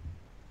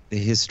the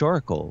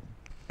historical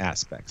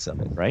aspects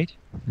of it, right?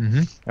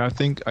 I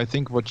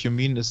think what you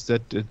mean is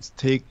that it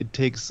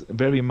takes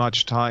very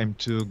much time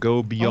to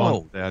go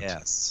beyond that.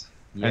 Yes.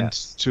 And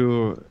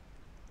to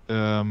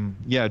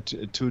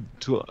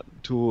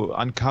to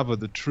uncover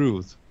the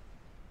truth.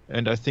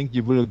 And I think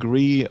you will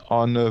agree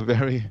on a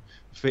very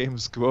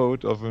famous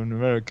quote of an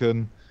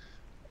American.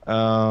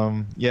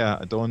 I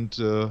don't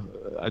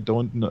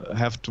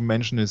have to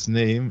mention his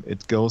name.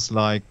 It goes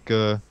like,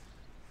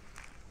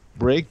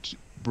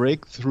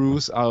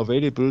 breakthroughs are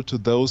available to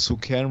those who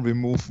can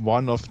remove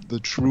one of the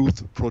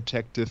truth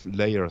protective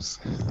layers.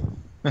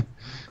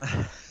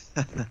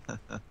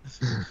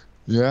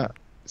 Yeah.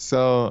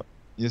 So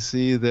you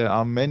see, there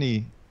are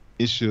many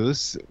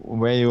issues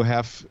where you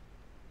have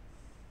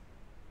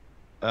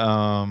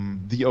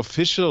the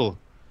official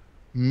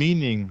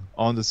meaning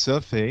on the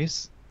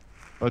surface,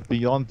 but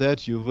beyond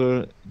that you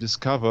will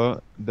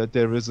discover that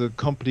there is a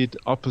complete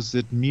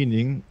opposite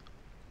meaning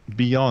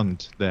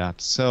beyond that.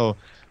 So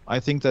I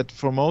think that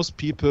for most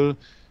people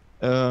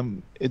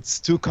it's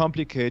too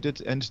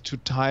complicated and too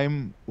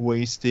time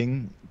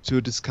wasting to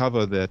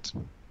discover that.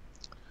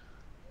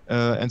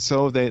 And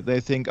so they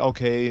think,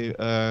 okay,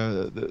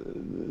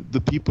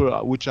 the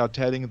people which are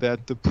telling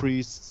that, the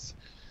priests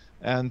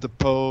and the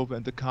Pope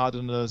and the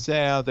cardinals,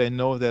 they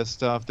know their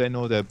stuff, they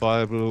know their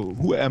Bible.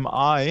 Who am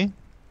I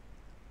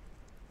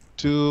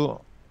to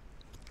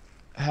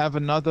have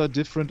another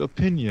different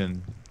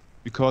opinion,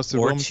 because the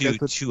Or Roman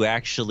Catholic, to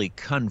actually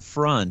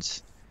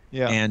confront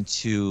yeah, and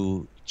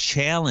to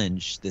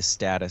challenge the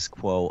status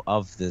quo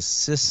of this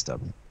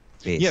system.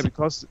 Basically. yeah,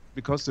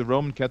 because the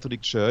Roman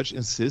Catholic Church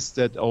insists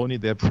that only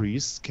their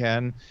priests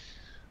can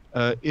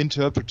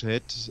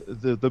interpret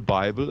the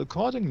Bible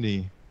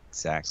accordingly.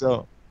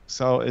 Exactly.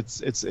 So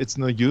it's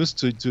no use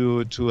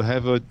to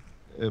have a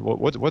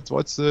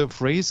what's the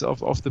phrase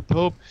of the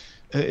Pope?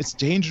 It's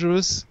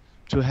dangerous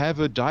to have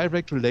a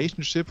direct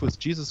relationship with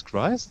Jesus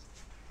Christ,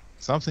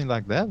 something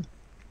like that.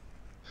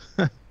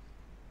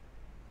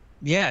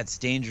 Yeah, it's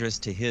dangerous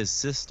to his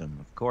system,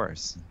 of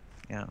course.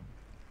 Yeah,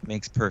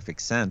 makes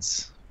perfect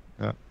sense.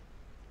 Yeah.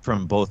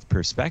 From both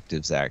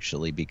perspectives,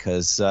 actually,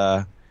 because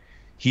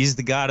he's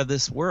the God of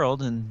this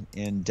world,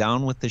 and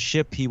down with the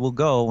ship he will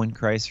go when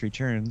Christ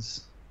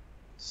returns.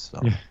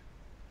 So,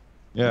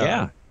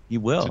 yeah, he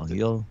will.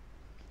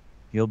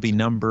 He'll be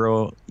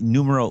numero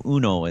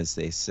uno, as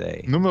they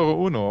say.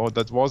 Numero uno.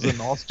 That was an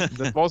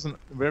that was a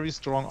very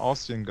strong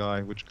Austrian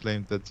guy which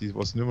claimed that he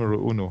was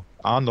numero uno.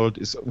 Arnold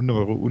is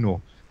numero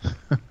uno.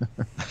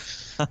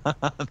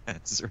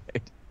 That's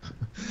right.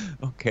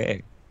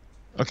 Okay.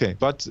 Okay,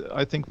 but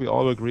I think we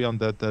all agree on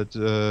that. That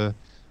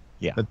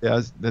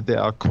there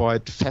are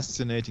quite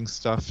fascinating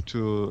stuff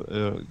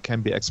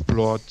can be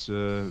explored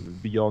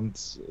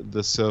beyond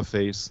the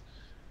surface,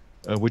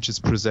 which is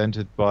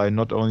presented by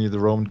not only the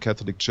Roman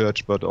Catholic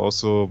Church but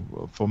also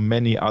for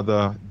many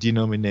other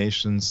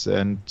denominations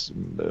and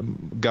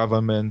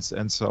governments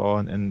and so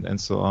on and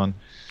so on.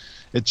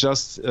 It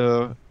just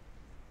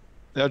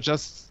they are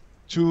just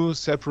two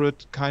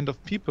separate kind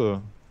of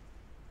people.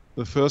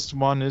 The first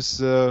one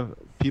is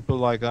people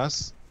like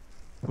us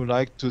who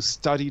like to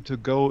study, to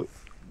go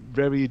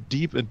very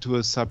deep into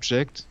a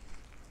subject,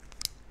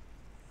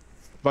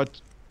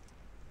 but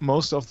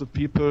most of the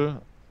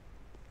people,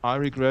 I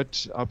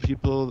regret, are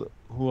people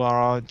who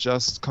are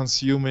just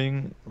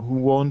consuming, who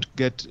won't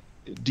get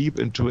deep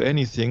into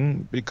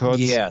anything because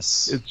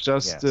it's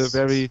just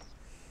very,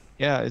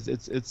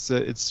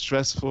 it's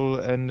stressful,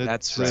 and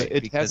that's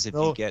right. Because if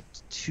you get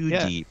too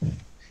deep,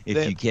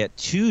 you get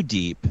too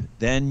deep,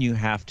 then you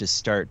have to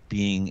start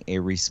being a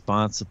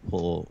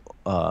responsible,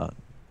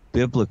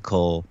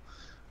 biblical,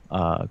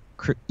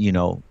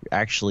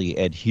 actually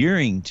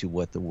adhering to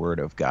what the Word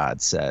of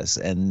God says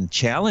and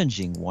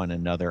challenging one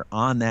another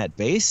on that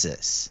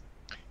basis.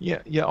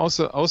 Yeah.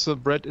 Also,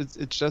 Brett,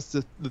 it's just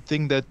the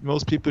thing that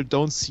most people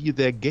don't see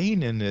their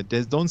gain in it.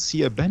 They don't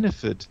see a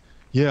benefit.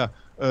 Yeah.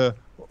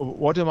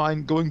 What am I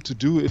going to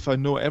do if I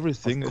know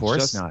everything? Of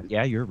course not.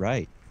 Yeah, you're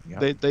right.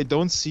 Yeah. They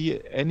don't see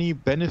any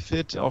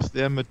benefit of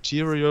their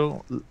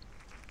material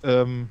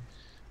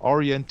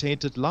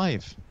orientated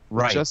life.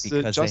 Right, because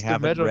they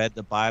haven't read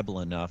the Bible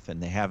enough and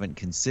they haven't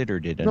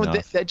considered it enough. No,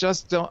 they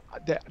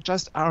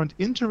just aren't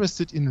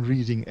interested in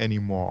reading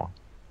anymore.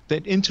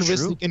 They're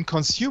interested in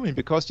consuming,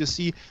 because you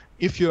see,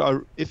 if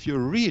you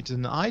read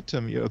an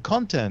item, your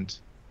content,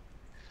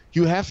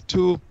 you have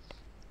to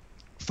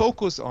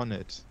focus on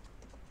it.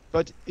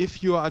 But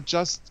if you are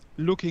just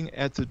looking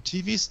at the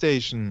TV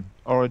station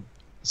or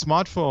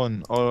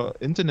smartphone or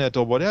internet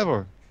or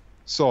whatever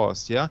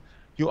source,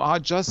 you are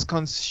just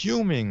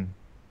consuming.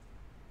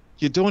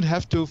 You don't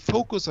have to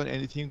focus on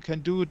anything. You can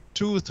do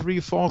 2, 3,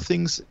 4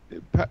 things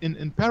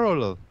in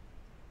parallel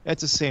at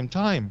the same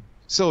time.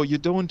 So you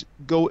don't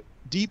go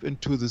deep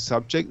into the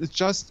subject. It's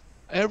just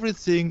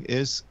everything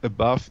is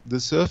above the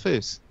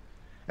surface.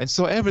 And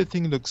so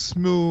everything looks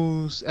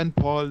smooth and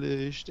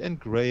polished and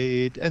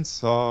great and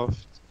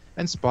soft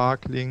and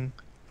sparkling.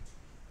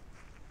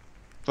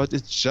 But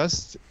it's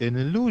just an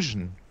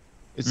illusion.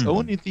 It's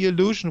only the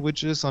illusion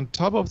which is on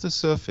top of the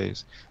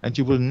surface. And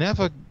you will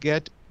never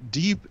get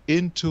deep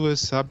into a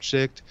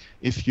subject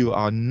if you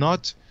are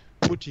not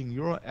putting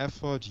your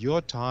effort,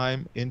 your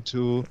time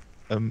into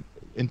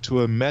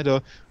a matter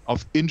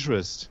of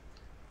interest.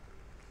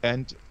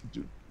 And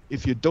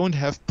if you don't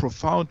have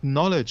profound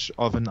knowledge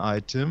of an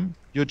item,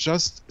 you're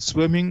just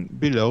swimming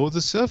below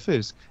the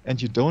surface,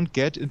 and you don't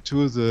get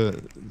into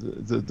the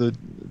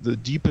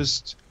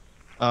deepest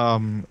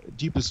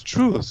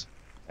truth.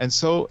 And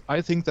so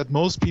I think that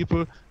most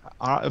people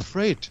are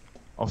afraid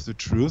of the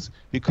truth,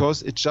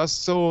 because it's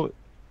just so.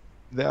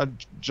 They are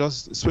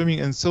just swimming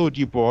in so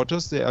deep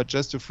waters. They are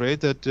just afraid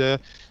that there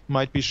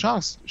might be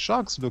sharks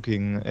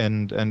looking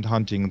and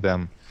hunting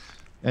them.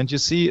 And you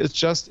see, it's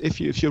just if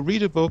you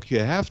read a book, you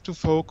have to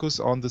focus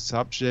on the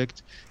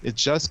subject. It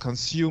just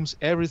consumes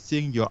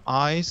everything, your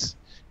eyes,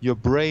 your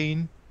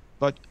brain.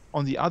 But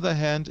on the other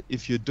hand,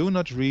 if you do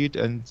not read,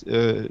 and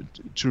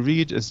to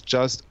read is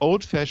just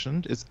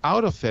old-fashioned, it's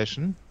out of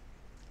fashion.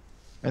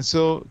 And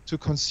so to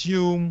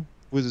consume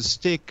with a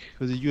stick,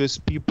 with a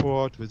USB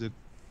port, with a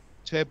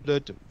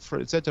tablet,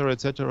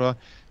 etc.,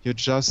 you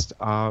just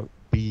are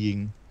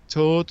being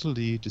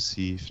totally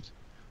deceived,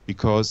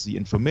 because the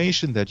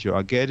information that you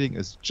are getting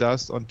is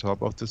just on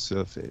top of the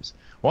surface.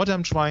 What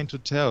I'm trying to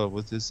tell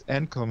with this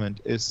end comment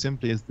is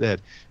simply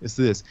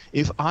this: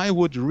 if I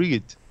would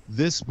read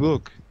this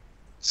book,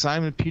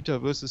 Simon Peter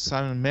versus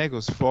Simon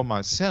Magus, for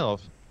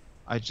myself,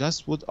 I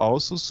just would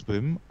also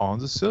swim on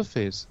the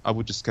surface. I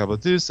would discover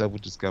this, I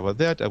would discover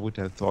that, I would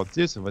have thought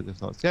this, I would have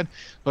thought that.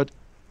 But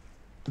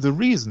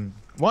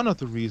one of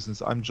the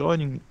reasons I'm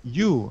joining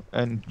you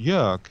and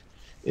Jörg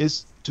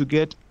is to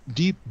get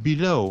deep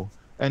below.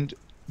 And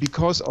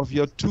because of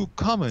your 2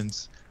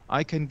 comments,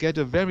 I can get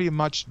a very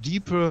much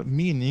deeper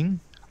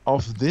meaning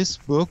of this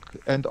book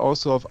and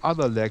also of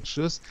other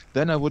lectures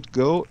than I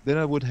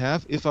would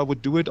have if I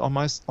would do it on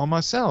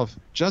myself,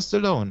 just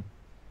alone,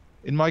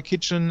 in my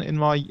kitchen, in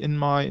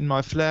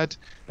my flat,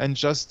 and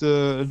just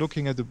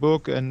looking at the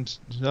book and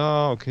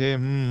okay,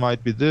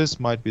 might be this,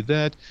 might be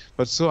that.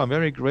 But so I'm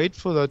very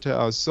grateful that there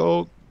are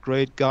so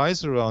great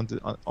guys around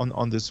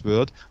on this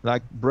world,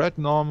 like Brett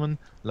Norman,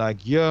 like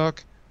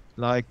Jörg,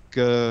 like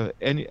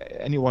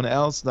anyone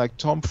else, like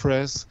Tom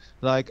Press,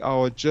 like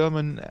our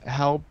German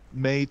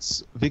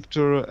helpmates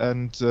Victor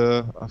and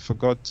I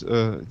forgot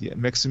the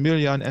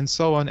Maximilian, and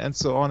so on and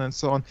so on and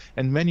so on,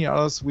 and many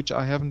others which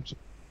I haven't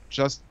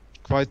just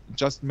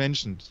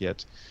mentioned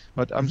yet.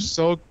 But I'm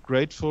so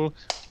grateful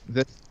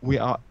that we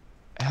are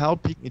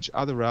helping each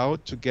other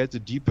out to get the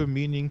deeper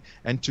meaning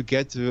and to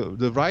get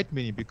the right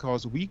meaning,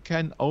 because we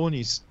can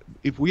only,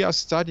 if we are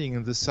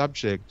studying the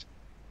subject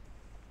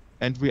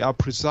and we are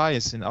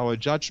precise in our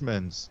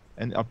judgments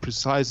and are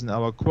precise in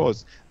our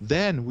quotes,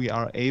 then we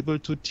are able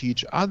to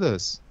teach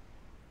others.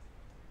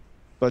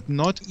 But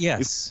not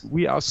if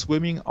we are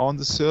swimming on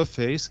the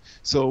surface.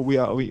 So we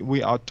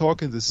are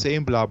talking the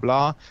same blah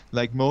blah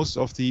like most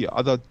of the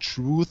other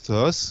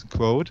truthers,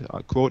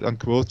 quote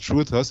unquote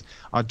truthers,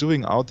 are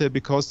doing out there,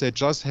 because they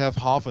just have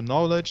half a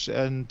knowledge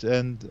and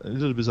a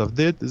little bit of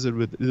this, a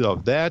little bit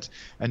of that,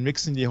 and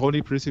mixing the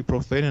holy, priestly,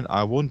 profane. And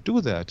I won't do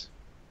that.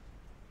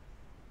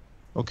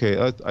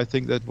 Okay, I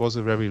think that was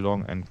a very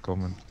long end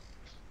comment.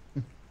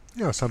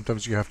 Yeah,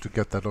 sometimes you have to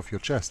get that off your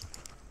chest.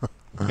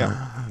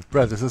 Yeah.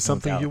 Brad, is there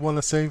something you want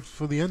to say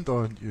for the end,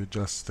 or you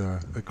just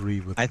agree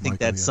with I think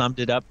Michael that summed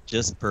it up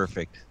just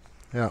perfect.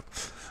 Yeah.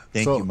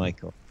 Thank you,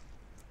 Michael.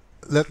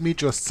 Let me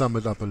just sum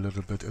it up a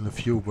little bit in a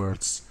few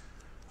words.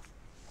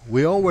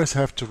 We always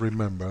have to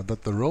remember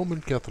that the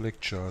Roman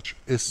Catholic Church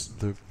is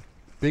the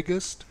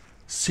biggest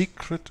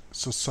secret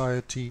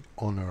society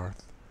on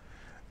earth,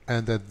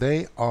 and that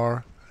they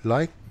are,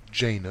 like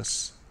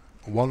Janus,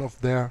 one of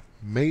their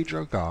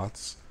major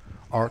gods,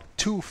 are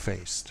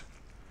two-faced.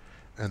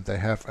 And they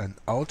have an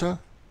outer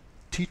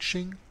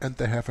teaching and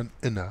they have an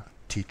inner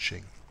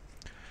teaching.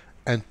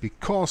 And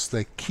because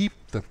they keep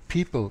the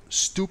people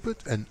stupid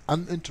and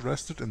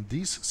uninterested in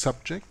these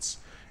subjects,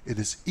 it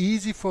is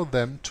easy for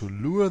them to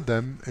lure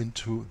them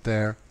into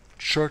their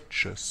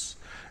churches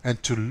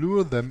and to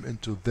lure them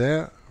into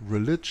their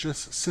religious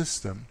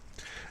system.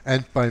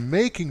 And by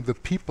making the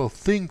people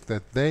think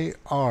that they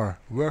are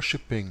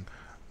worshipping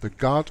the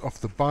God of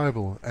the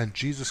Bible and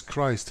Jesus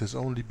Christ, his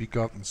only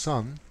begotten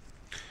Son,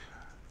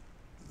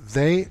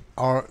 they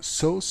are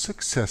so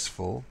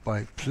successful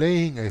by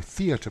playing a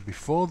theater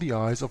before the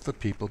eyes of the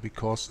people,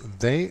 because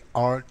they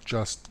are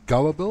just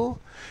gullible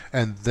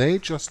and they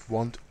just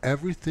want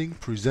everything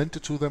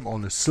presented to them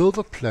on a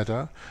silver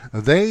platter.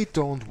 They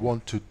don't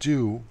want to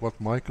do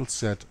what Michael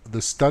said,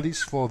 the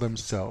studies for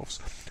themselves.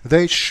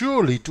 They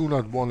surely do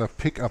not want to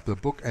pick up the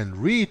book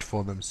and read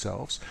for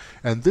themselves.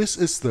 And this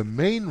is the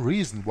main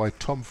reason why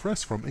Tom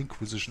Fress from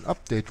Inquisition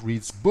Update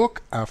reads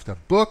book after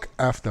book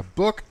after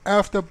book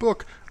after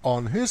book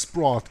on his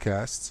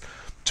broadcasts,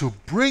 to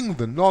bring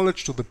the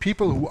knowledge to the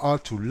people who are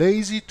too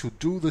lazy to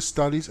do the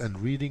studies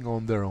and reading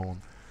on their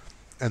own.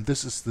 And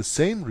this is the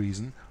same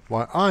reason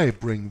why I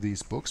bring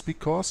these books,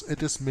 because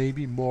it is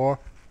maybe more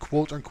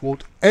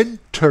quote-unquote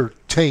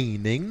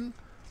entertaining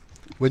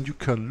when you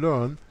can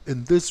learn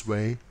in this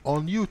way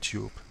on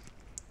YouTube.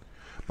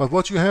 But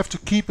what you have to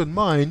keep in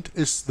mind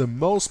is the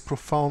most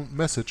profound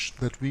message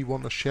that we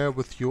want to share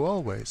with you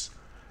always,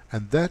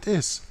 and that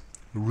is,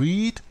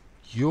 read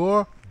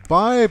your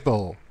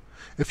Bible.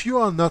 If you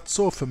are not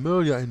so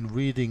familiar in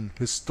reading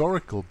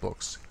historical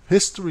books,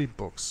 history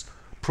books,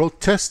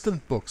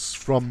 Protestant books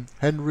from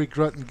Henry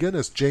Grattan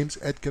Guinness, James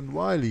Edgar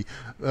Wiley,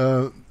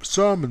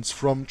 sermons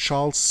from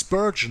Charles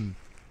Spurgeon,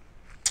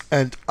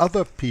 and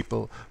other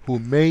people who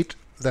made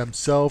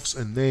themselves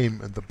a name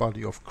in the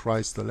body of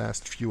Christ the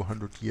last few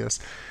hundred years,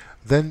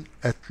 then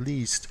at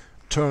least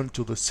turn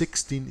to the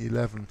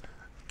 1611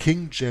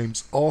 King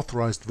James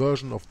authorized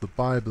version of the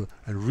Bible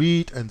and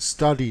read and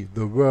study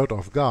the Word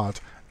of God,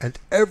 and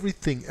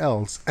everything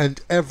else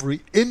and every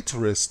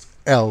interest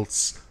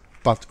else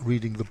but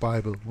reading the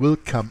Bible will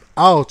come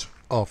out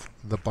of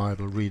the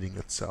Bible reading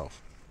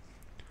itself.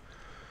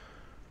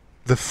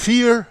 The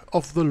fear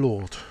of the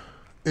Lord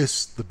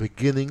is the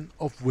beginning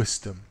of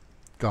wisdom,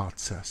 God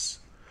says.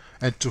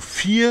 And to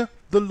fear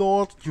the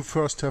Lord, you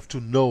first have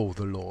to know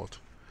the Lord.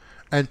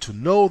 And to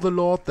know the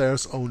Lord,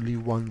 there's only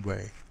one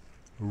way.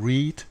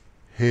 Read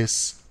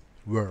his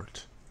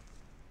word.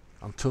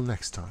 Until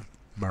next time,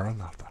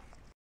 Maranatha.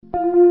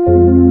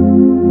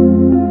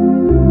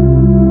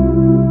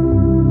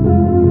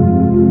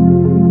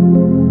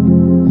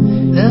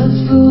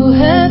 The fool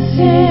has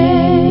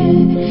said,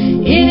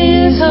 in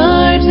his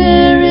heart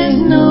there is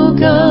no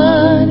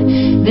God.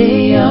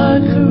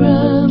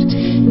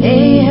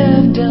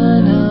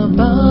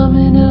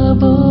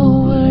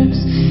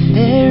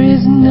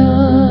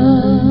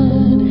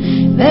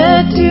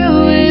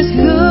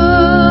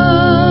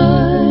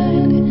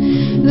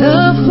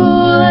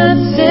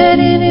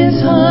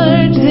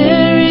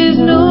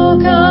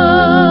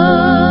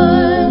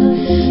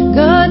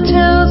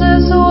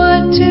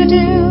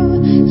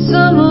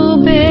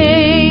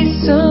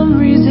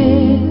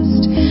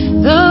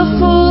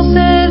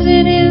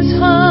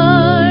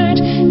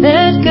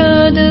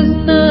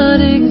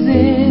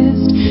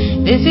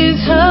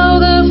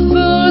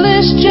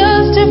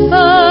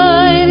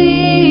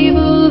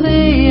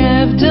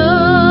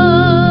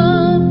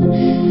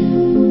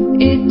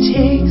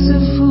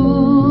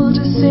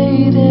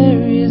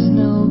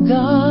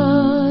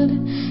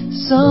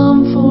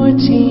 Psalm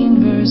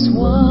 14, verse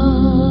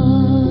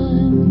 1.